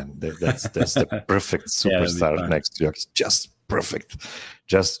bad, man. That's the perfect superstar next to you. It's just perfect,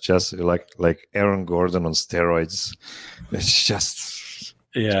 just like Aaron Gordon on steroids. It's just.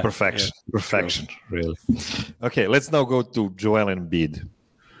 Yeah, perfection, really. Okay, let's now go to Joel Embiid.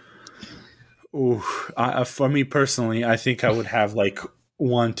 For me personally, I think I would have like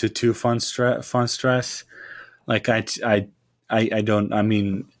 1 to 2 fun stress. Like I don't. I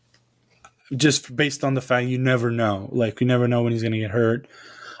mean, just based on the fact you never know. Like you never know when he's going to get hurt.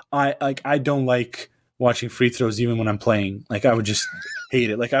 I don't like watching free throws even when I'm playing. Like I would just hate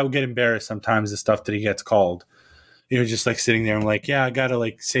it. Like I would get embarrassed sometimes the stuff that he gets called. Just like sitting there, I'm like, yeah, I gotta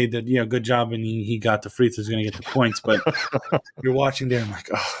like say that, good job, and he got the free throws, gonna get the points. But you're watching there, I'm like,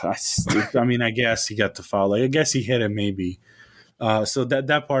 I mean, I guess he got the foul. Like, I guess he hit it, maybe. So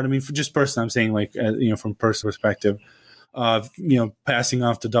that part, I mean, for just personally, I'm saying like, from personal perspective, passing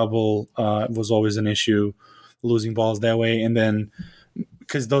off the double was always an issue, losing balls that way, and then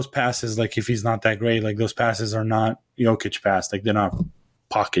because those passes, like if he's not that great, like those passes are not Jokic pass, like they're not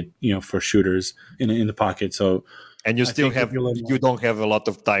pocket, for shooters in the pocket, so. And you don't have a lot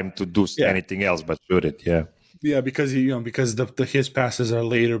of time to do anything else but shoot it. Yeah, because his passes are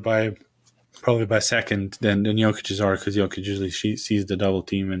later probably by second than Jokic's are, because Jokic usually sees the double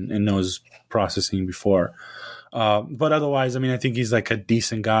team and knows processing before. But otherwise, I mean, I think he's like a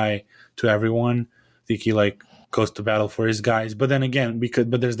decent guy to everyone. I think he like goes to battle for his guys. But then again,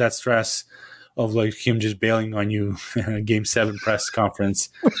 but there's that stress of like him just bailing on you Game 7 press conference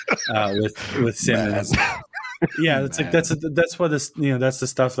with Simmons. Yeah, it's like that's what this that's the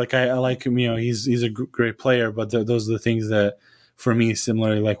stuff. Like I like him. He's a great player, but those are the things that for me,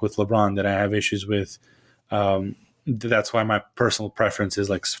 similarly like with LeBron, that I have issues with. That's why my personal preference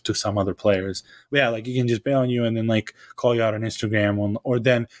is like to some other players. But yeah, like he can just bail on you and then like call you out on Instagram,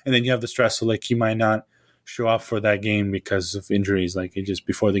 and then you have the stress of like he might not show up for that game because of injuries. Like it just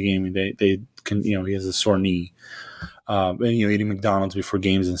before the game, they can he has a sore knee, and eating McDonald's before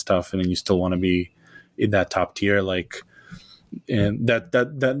games and stuff, and then you still want to be in that top tier, like, and that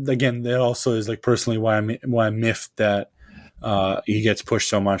again, that also is like personally why I'm miffed that he gets pushed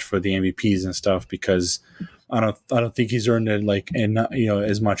so much for the MVPs and stuff, because I don't think he's earned it like, and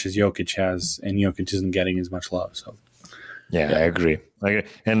as much as Jokic has, and Jokic isn't getting as much love. So yeah. I agree.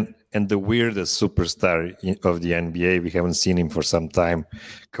 And the weirdest superstar of the NBA, we haven't seen him for some time,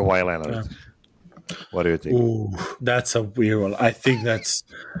 Kawhi Leonard. Yeah. What do you think? Ooh, that's a weird one. I think that's.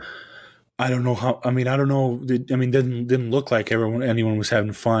 I don't know how. I mean, I don't know. I mean, didn't look like anyone was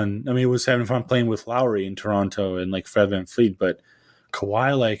having fun. I mean, it was having fun playing with Lowry in Toronto and like Fred VanVleet, but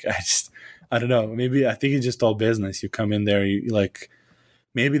Kawhi, like, I don't know. Maybe I think it's just all business. You come in there, you like,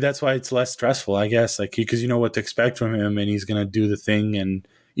 maybe that's why it's less stressful, I guess. Like, because you know what to expect from him, and he's gonna do the thing, and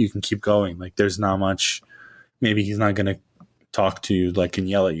you can keep going. Like, there's not much. Maybe he's not gonna talk to you like and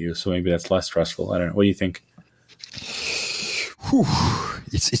yell at you, so maybe that's less stressful. I don't know. What do you think?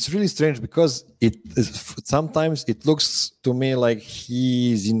 It's really strange because sometimes it looks to me like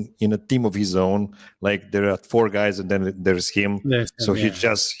he's in a team of his own. Like there are 4 guys and then there's him. So he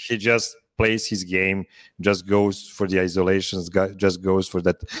just plays his game, just goes for the isolations, just goes for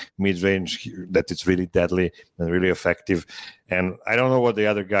that mid-range that it's really deadly and really effective. And I don't know what the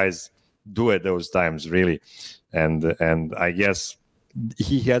other guys do at those times, really. And I guess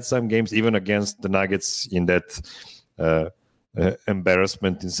he had some games even against the Nuggets in that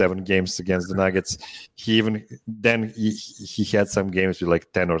embarrassment in 7 games against the Nuggets. He had some games with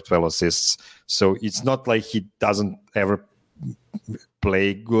like 10 or 12 assists. So it's not like he doesn't ever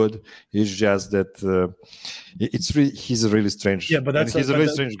play good. It's just that he's a really strange. Yeah, but he's a really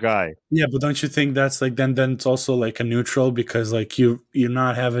strange guy. Yeah, but don't you think that's like then it's also like a neutral, because like you're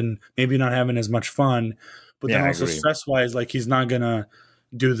not having as much fun, but then also stress wise, like he's not gonna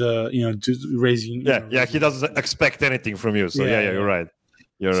do the raising. He doesn't expect anything from you. So you're right.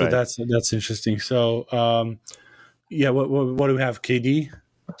 So that's interesting. So what do we have? KD?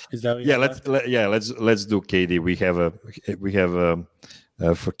 Is that let's do KD. We have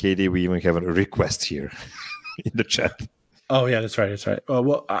for KD we even have a request here in the chat. Oh yeah, that's right.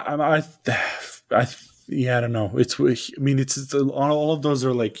 Well, I don't know. It's all of those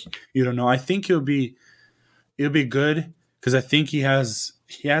are like, you don't know. I think it'll be good because I think he has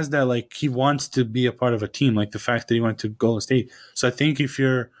that, like, he wants to be a part of a team, like the fact that he went to Golden State. So I think if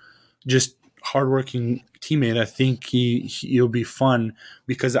you're just hardworking teammate, I think he'll be fun,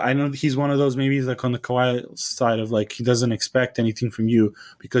 because I know he's one of those, maybe he's like on the Kawhi side of like he doesn't expect anything from you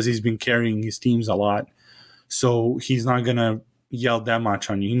because he's been carrying his teams a lot. So he's not gonna yell that much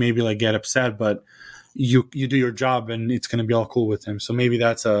on you. He maybe like get upset, but you do your job and it's gonna be all cool with him. So maybe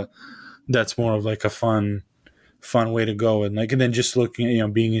that's more of like a fun way to go, and then just looking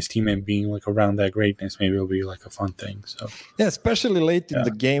at being his teammate, being like around that greatness, maybe it'll be like a fun thing. So especially late in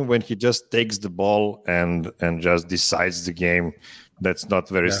the game when he just takes the ball and just decides the game. That's not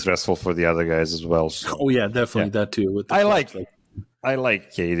very stressful for the other guys as well. So. Oh yeah, definitely that too. I like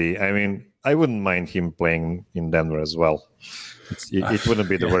KD. I mean, I wouldn't mind him playing in Denver as well. It wouldn't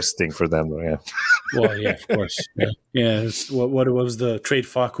be the worst thing for Denver. Yeah. Well, yeah, of course. Yeah. What was the trade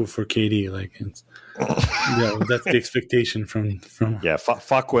Facu for KD? Like, that's the expectation from. Yeah,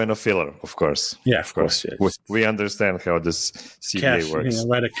 Facu and a filler, of course. Yeah, of course. Yeah. We understand how this CBA works.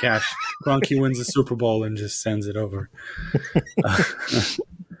 Right, a cash. Gronky wins the Super Bowl and just sends it over. Is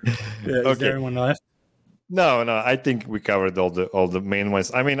there anyone left? No. I think we covered all the main ones.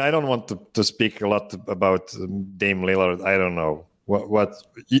 I mean, I don't want to speak a lot about Dame Lillard. I don't know what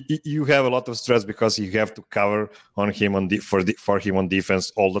you have a lot of stress because you have to cover on him for him on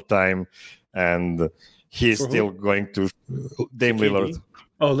defense all the time, and he's still going to Dame Lillard.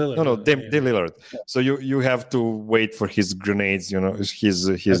 Oh, Lillard. No, Dame Lillard. So you have to wait for his grenades,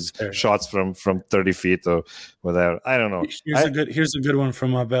 his shots from 30 feet or whatever. I don't know. Here's a good one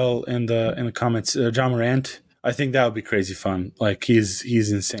from Abel in the comments. John Morant. I think that would be crazy fun. Like he's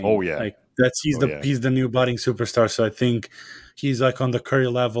insane. Oh yeah. Like he's the new budding superstar. So I think he's like on the Curry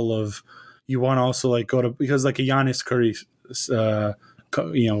level of, you want to also like go to, because like a Giannis Curry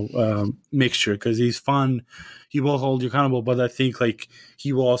mixture, because he's fun. He will hold you accountable, but I think like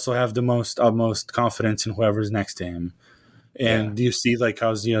he will also have the utmost confidence in whoever's next to him. And you see like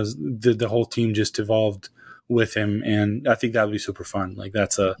how the whole team just evolved with him, and I think that would be super fun. Like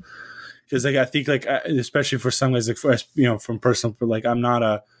because like I think like especially for some guys, like from personal, like I'm not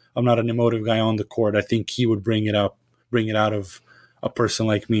an emotive guy on the court. I think he would bring it out of a person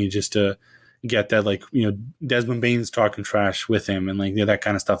like me, just to get that, like, Desmond Bane's talking trash with him, and like that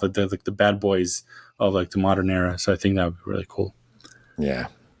kind of stuff, like the bad boys of like the modern era. So I think that would be really cool. Yeah.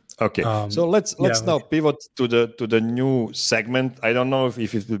 Okay. So let's now pivot to the new segment. I don't know if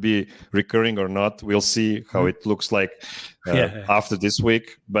it will be recurring or not. We'll see how it looks like after this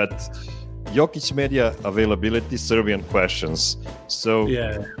week. But Jokic media availability, Serbian questions. So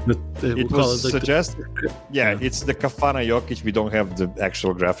it was suggested. It's the Kafana Jokic. We don't have the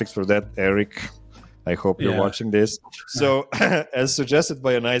actual graphics for that, Eric. I hope you're watching this. So, as suggested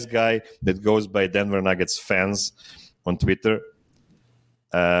by a nice guy that goes by Denver Nuggets fans on Twitter,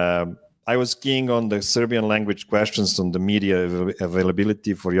 I was keying on the Serbian language questions on the media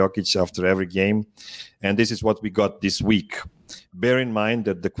availability for Jokic after every game. And this is what we got this week. Bear in mind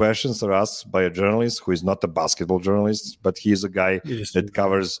that the questions are asked by a journalist who is not a basketball journalist, but he is a guy that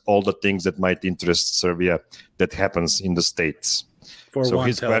covers all the things that might interest Serbia that happens in the States. So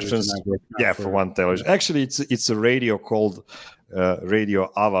his questions, for one television. Actually, it's a radio called Radio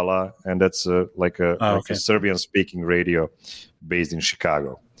Avala, and that's a Serbian-speaking radio based in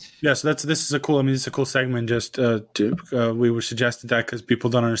Chicago. Yeah, so this is a cool segment. Just we were suggested that because people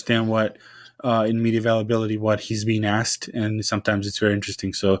don't understand what in media availability what he's being asked, and sometimes it's very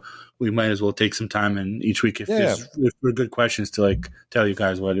interesting. So we might as well take some time and each week if we're good questions to like tell you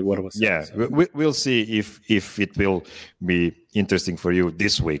guys what it was said. Yeah, so. we'll see if it will be interesting for you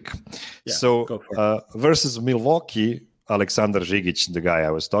this week. Yeah, so versus Milwaukee, Alexander Žigić, the guy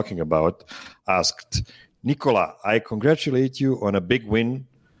I was talking about, asked, Nikola, I congratulate you on a big win.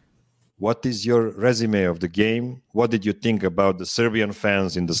 What is your resume of the game? What did you think about the Serbian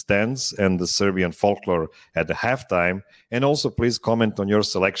fans in the stands and the Serbian folklore at the halftime? And also, please comment on your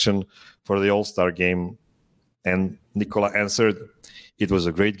selection for the All-Star game. And Nikola answered, it was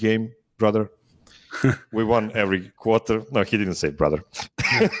a great game, brother. We won every quarter. No, he didn't say brother.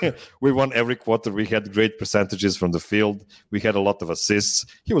 We won every quarter. We had great percentages from the field. We had a lot of assists.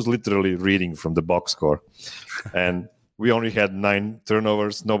 He was literally reading from the box score. And we only had 9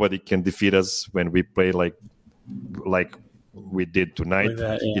 turnovers. Nobody can defeat us when we play like we did tonight. Like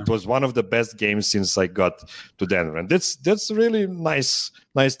that, yeah. It was one of the best games since I got to Denver. And that's a really nice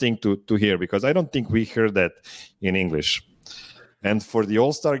thing to hear, because I don't think we heard that in English. And for the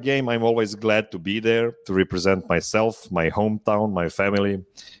All-Star game, I'm always glad to be there to represent myself, my hometown, my family,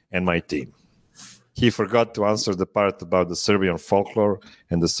 and my team. He forgot to answer the part about the Serbian folklore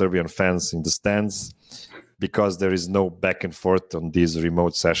and the Serbian fans in the stands, because there is no back and forth on these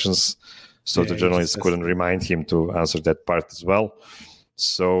remote sessions. So the journalists couldn't remind him to answer that part as well.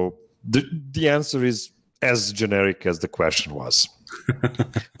 So the answer is as generic as the question was.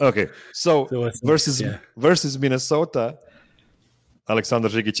 Okay, so versus Minnesota, Alexander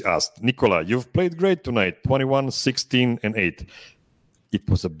Žigić asked, Nikola, you've played great tonight, 21, 16, and 8. It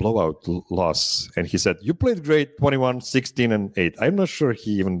was a blowout loss. And he said, you played great, 21, 16, and 8. I'm not sure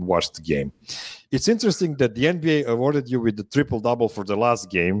he even watched the game. It's interesting that the NBA awarded you with the triple-double for the last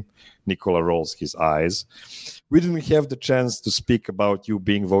game. Nikola rolls his eyes. We didn't have the chance to speak about you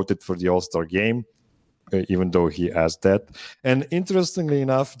being voted for the All-Star game, even though he asked that. And interestingly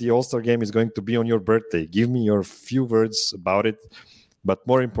enough, the All-Star game is going to be on your birthday. Give me your few words about it. But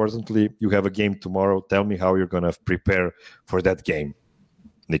more importantly, you have a game tomorrow. Tell me how you're going to prepare for that game.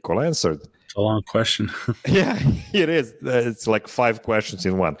 Nikola answered. It's a long question. Yeah, it is. It's like 5 questions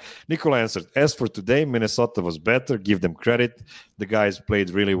in one. Nikola answered, as for today, Minnesota was better. Give them credit. The guys played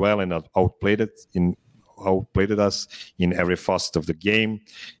really well and outplayed us in every facet of the game.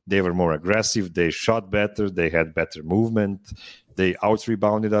 They were more aggressive. They shot better. They had better movement. They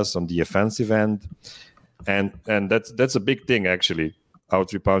out-rebounded us on the offensive end. And that's a big thing, actually.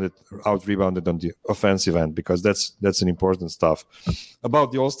 Out-rebounded on the offensive end, because that's an important stuff.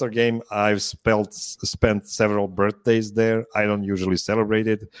 About the All-Star game, I've spent several birthdays there. I don't usually celebrate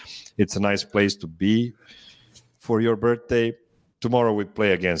it. It's a nice place to be for your birthday. Tomorrow we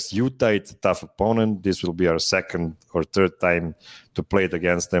play against Utah. It's a tough opponent. This will be our second or third time to play it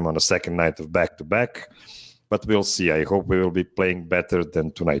against them on the second night of back-to-back. But we'll see. I hope we will be playing better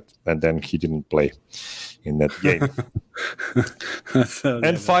than tonight. And then he didn't play in that game.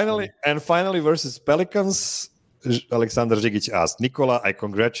 And finally, versus Pelicans, Alexander Žigić asked, Nikola, I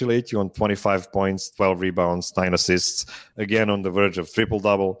congratulate you on 25 points, 12 rebounds, 9 assists, again on the verge of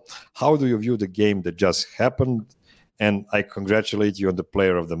triple-double. How do you view the game that just happened? And I congratulate you on the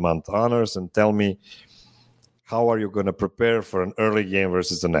Player of the Month honors, and tell me, how are you going to prepare for an early game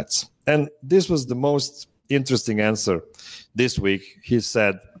versus the Nets? And this was the most interesting answer this week. He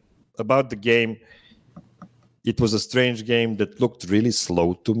said about the game, it was a strange game that looked really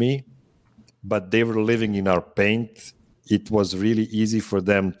slow to me, but they were living in our paint. It was really easy for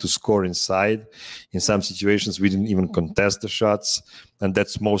them to score inside. In some situations, we didn't even contest the shots, and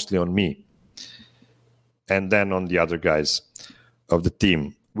that's mostly on me. And then on the other guys of the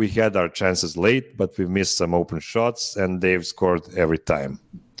team, we had our chances late, but we missed some open shots, and they've scored every time.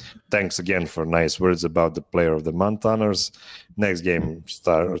 Thanks again for nice words about the Player of the Month honors. Next game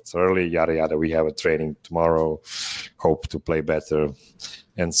starts early, yada, yada. We have a training tomorrow. Hope to play better,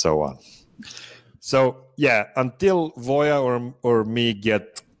 and so on. So, yeah, until Voya or me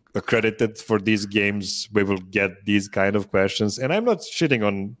get accredited for these games, we will get these kind of questions. And I'm not shitting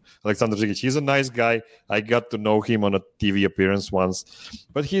on Alexander Žigić. He's a nice guy. I got to know him on a TV appearance once.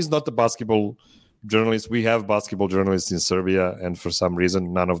 But he's not a basketball journalists. We have basketball journalists in Serbia, and for some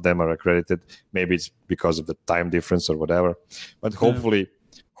reason, none of them are accredited. Maybe it's because of the time difference or whatever. But hopefully,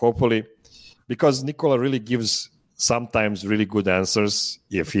 because Nikola really gives sometimes really good answers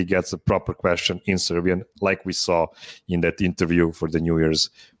if he gets a proper question in Serbian, like we saw in that interview for the New Year's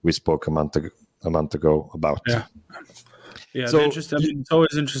we spoke a month ago about. Yeah, so, I mean, it's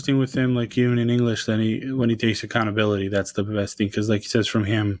always interesting with him, like even in English, then when he takes accountability, that's the best thing, because like he says, from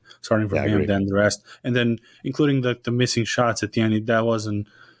him, starting from him, then the rest, and then including the missing shots at the end, that wasn't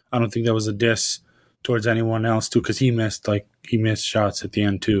I don't think that was a diss towards anyone else too, because he missed shots at the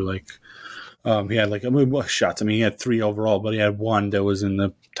end too. Like he had shots. I mean, he had 3 overall, but he had 1 that was in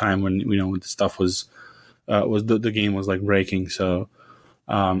the time when when the stuff was the game was like breaking. So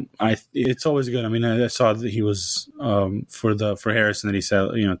it's always good. I mean, I saw that he was for Harrison, that he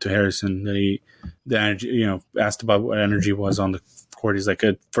said to Harrison that the energy, asked about what energy was on the court. He's like,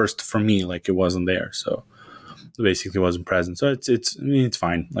 at first for me, like it wasn't there. So basically wasn't present. So it's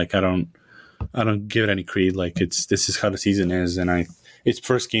fine. Like I don't give it any creed. Like this is how the season is, and it's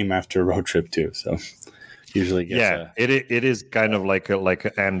first game after a road trip too. So usually gets it is kind of like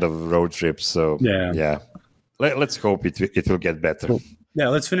a end of road trip. So yeah. Let's hope it will get better. Cool. Yeah,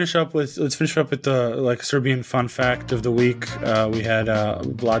 let's finish up with the Serbian fun fact of the week. We had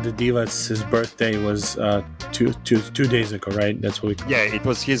Vlade Divac. His birthday was 2 days ago, right? That's what we. Yeah, it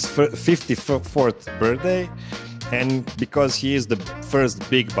was his 54th birthday, and because he is the first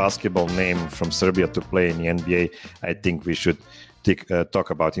big basketball name from Serbia to play in the NBA, I think we should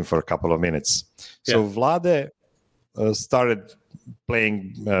talk about him for a couple of minutes. Yeah. So Vlade started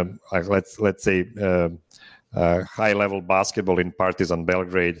playing, let's say. High-level basketball in Partizan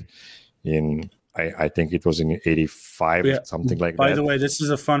Belgrade in, I think it was in 85, something like that. By the way, this is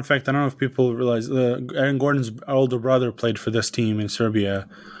a fun fact. I don't know if people realize Aaron Gordon's older brher played for this team in Serbia.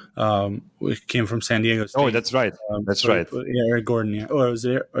 We came from San Diego State. Oh, that's right. Right. Yeah, Eric Gordon. Yeah. Oh, is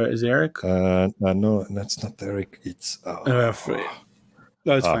it Eric? No, that's not Eric. It's... No,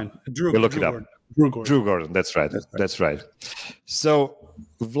 it's fine. We'll look it up. Gordon. Drew Gordon. That's right. So,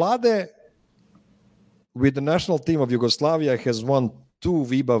 Vlade, with the national team of Yugoslavia, has won 2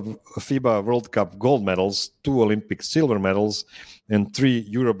 FIBA World Cup gold medals, 2 Olympic silver medals, and 3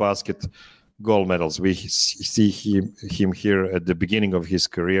 Eurobasket gold medals. We see him here at the beginning of his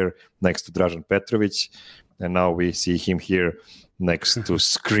career next to Dražen Petrović, and now we see him here next to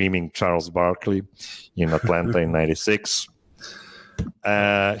screaming Charles Barkley in Atlanta in 96.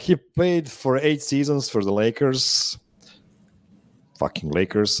 He played for 8 seasons for the Lakers. Fucking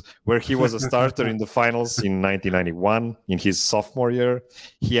Lakers, where he was a starter in the finals in 1991. In his sophomore year,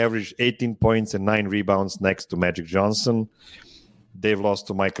 he averaged 18 points and 9 rebounds next to Magic Johnson. They've lost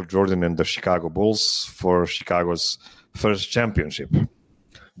to Michael Jordan and the Chicago Bulls for Chicago's first championship.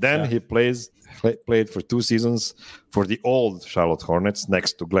 Then he played for 2 seasons for the old Charlotte Hornets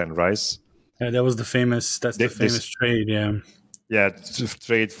next to Glenn Rice. Yeah, that was the famous trade, yeah. Yeah,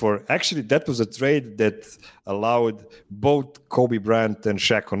 trade for... Actually, that was a trade that allowed both Kobe Bryant and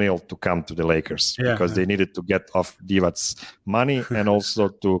Shaq O'Neal to come to the Lakers because they needed to get off Divac's money and also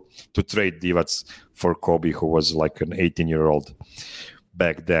to trade Divac for Kobe, who was like an 18-year-old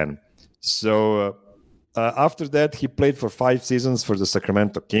back then. So after that, he played for 5 seasons for the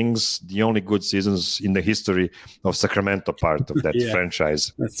Sacramento Kings, the only good seasons in the history of Sacramento part of that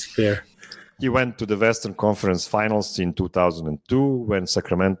franchise. That's fair. He went to the Western Conference Finals in 2002 when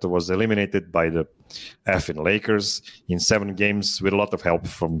Sacramento was eliminated by the effing Lakers in 7 games with a lot of help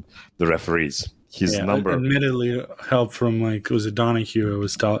from the referees. His number... Admittedly, help from, was it Donahue? It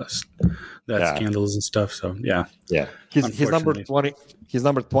was scandals and stuff, so yeah. Yeah. His number 20... His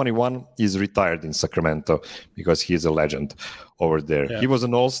number 21 is retired in Sacramento because he's a legend over there. Yeah. He was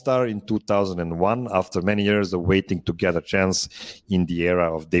an all-star in 2001 after many years of waiting to get a chance in the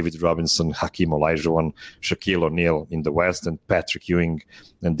era of David Robinson, Hakeem Olajuwon, Shaquille O'Neal in the West, and Patrick Ewing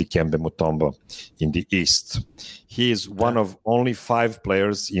and Dikembe Mutombo in the East. He is one of only 5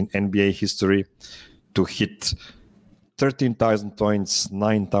 players in NBA history to hit 13,000 points,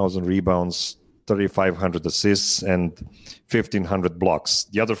 9,000 rebounds, 3,500 assists, and 1,500 blocks.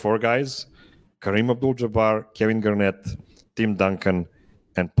 The other 4 guys, Kareem Abdul-Jabbar, Kevin Garnett, Tim Duncan,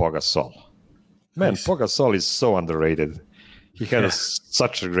 and Pau Gasol. Man, nice. Pau Gasol is so underrated. He had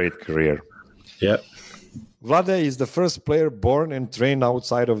such a great career. Yeah. Vlade is the first player born and trained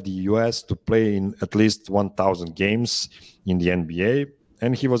outside of the U.S. to play in at least 1,000 games in the NBA,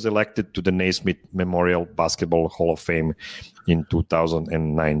 and he was elected to the Naismith Memorial Basketball Hall of Fame in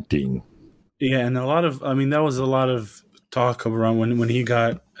 2019. Yeah, and that was a lot of talk around when he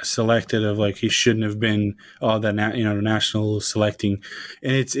got selected of he shouldn't have been the national selecting,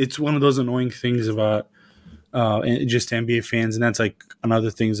 and it's one of those annoying things about just NBA fans, and that's another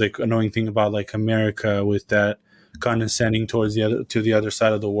thing's annoying thing about America with that condescending towards the other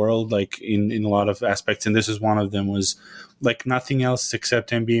side of the world, in a lot of aspects, and this is one of them. Was nothing else except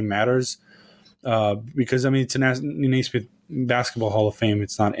NBA matters, because it's a Naismith Basketball Hall of Fame.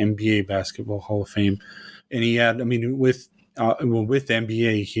 It's not NBA Basketball Hall of Fame, and he had. With the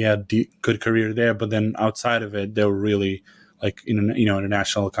NBA, he had good career there, but then outside of it, they were really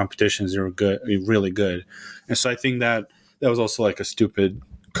international competitions. They were good, really good, and so I think that was also a stupid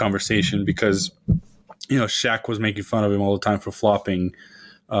conversation because, Shaq was making fun of him all the time for flopping,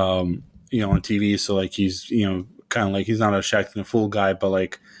 on TV. So like he's, kind of like he's not a Shaq and a fool guy, but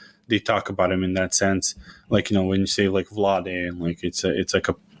like they talk about him in that sense. Like, when you say like Vlade and like it's like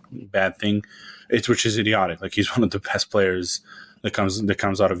a bad thing, which is idiotic. Like he's one of the best players that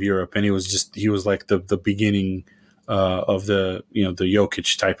comes out of Europe, and he was like the beginning of the the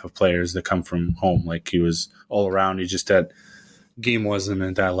Jokic type of players that come from home. Like he was all around. He just that game wasn't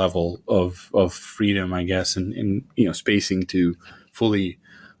at that level of freedom, I guess, and spacing to fully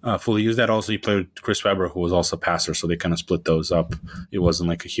use that. Also, he played with Chris Webber, who was also a passer, so they kind of split those up. It wasn't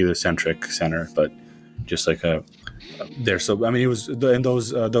like a heliocentric center, but just like a there. So I mean, it was and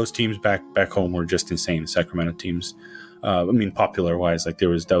those teams back home were just insane. Sacramento teams. Popular wise, like that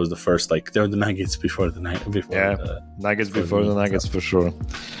was the first, like they were the Nuggets before the Nuggets before the Nuggets for sure.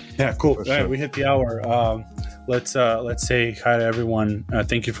 Yeah, cool. For All right, sure. we hit the hour. Let's say hi to everyone.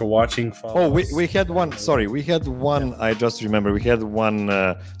 Thank you for watching. We had one. Sorry, we had one. Yeah. I just remember we had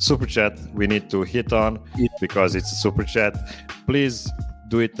one super chat we need to hit on because it's a super chat. Please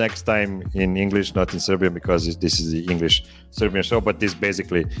do it next time in English, not in Serbian, because this is the English Serbian show. But this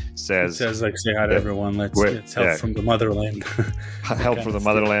basically says like say hi to everyone. Let's help from the motherland. Help from the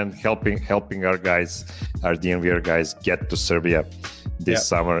motherland, helping our guys, our DNVR guys, get to Serbia this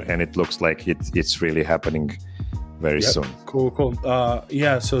summer, and it looks like it's really happening very soon. Cool.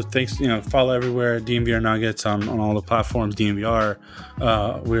 So thanks. Follow everywhere. DNVR Nuggets on all the platforms. DNVR.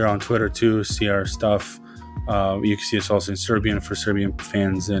 We're on Twitter too. See our stuff. You can see us also in Serbian for Serbian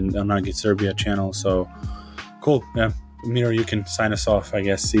fans and Nugget Serbia channel. So cool. Yeah, Miro, you can sign us off, I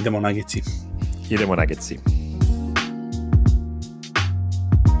guess. Idemo Nuggetsi.